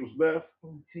 commercials left.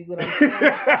 See what I'm saying?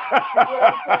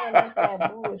 That's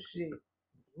that bullshit.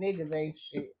 Niggas ain't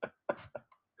shit.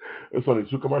 There's only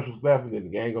 2 commercials left, and then the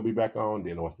game gonna be back on.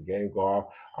 Then once the game go off,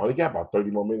 I only got about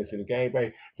 30 more minutes in the game,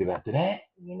 babe. Then after that,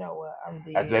 you know what? I'm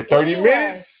dead. After that 30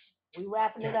 minutes, we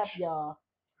wrapping it up, y'all.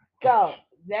 So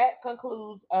that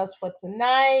concludes us for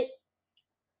tonight.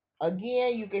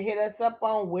 Again, you can hit us up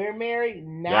on We're Married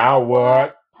Now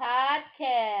What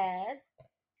podcast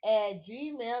at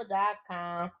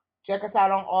gmail.com. Check us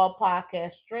out on all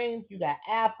podcast streams. You got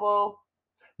Apple.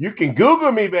 You can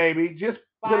Google me, baby. Just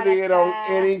put it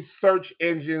on any search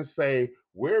engine. Say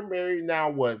We're Married Now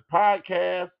What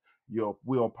podcast.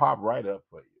 We'll pop right up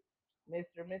for you.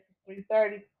 Mr. and Mrs.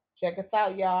 330. Check us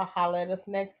out, y'all. Holler at us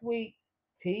next week.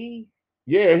 Peace.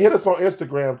 Yeah, hit us on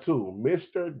Instagram too.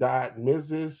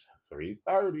 Mr.Mrs.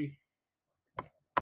 330.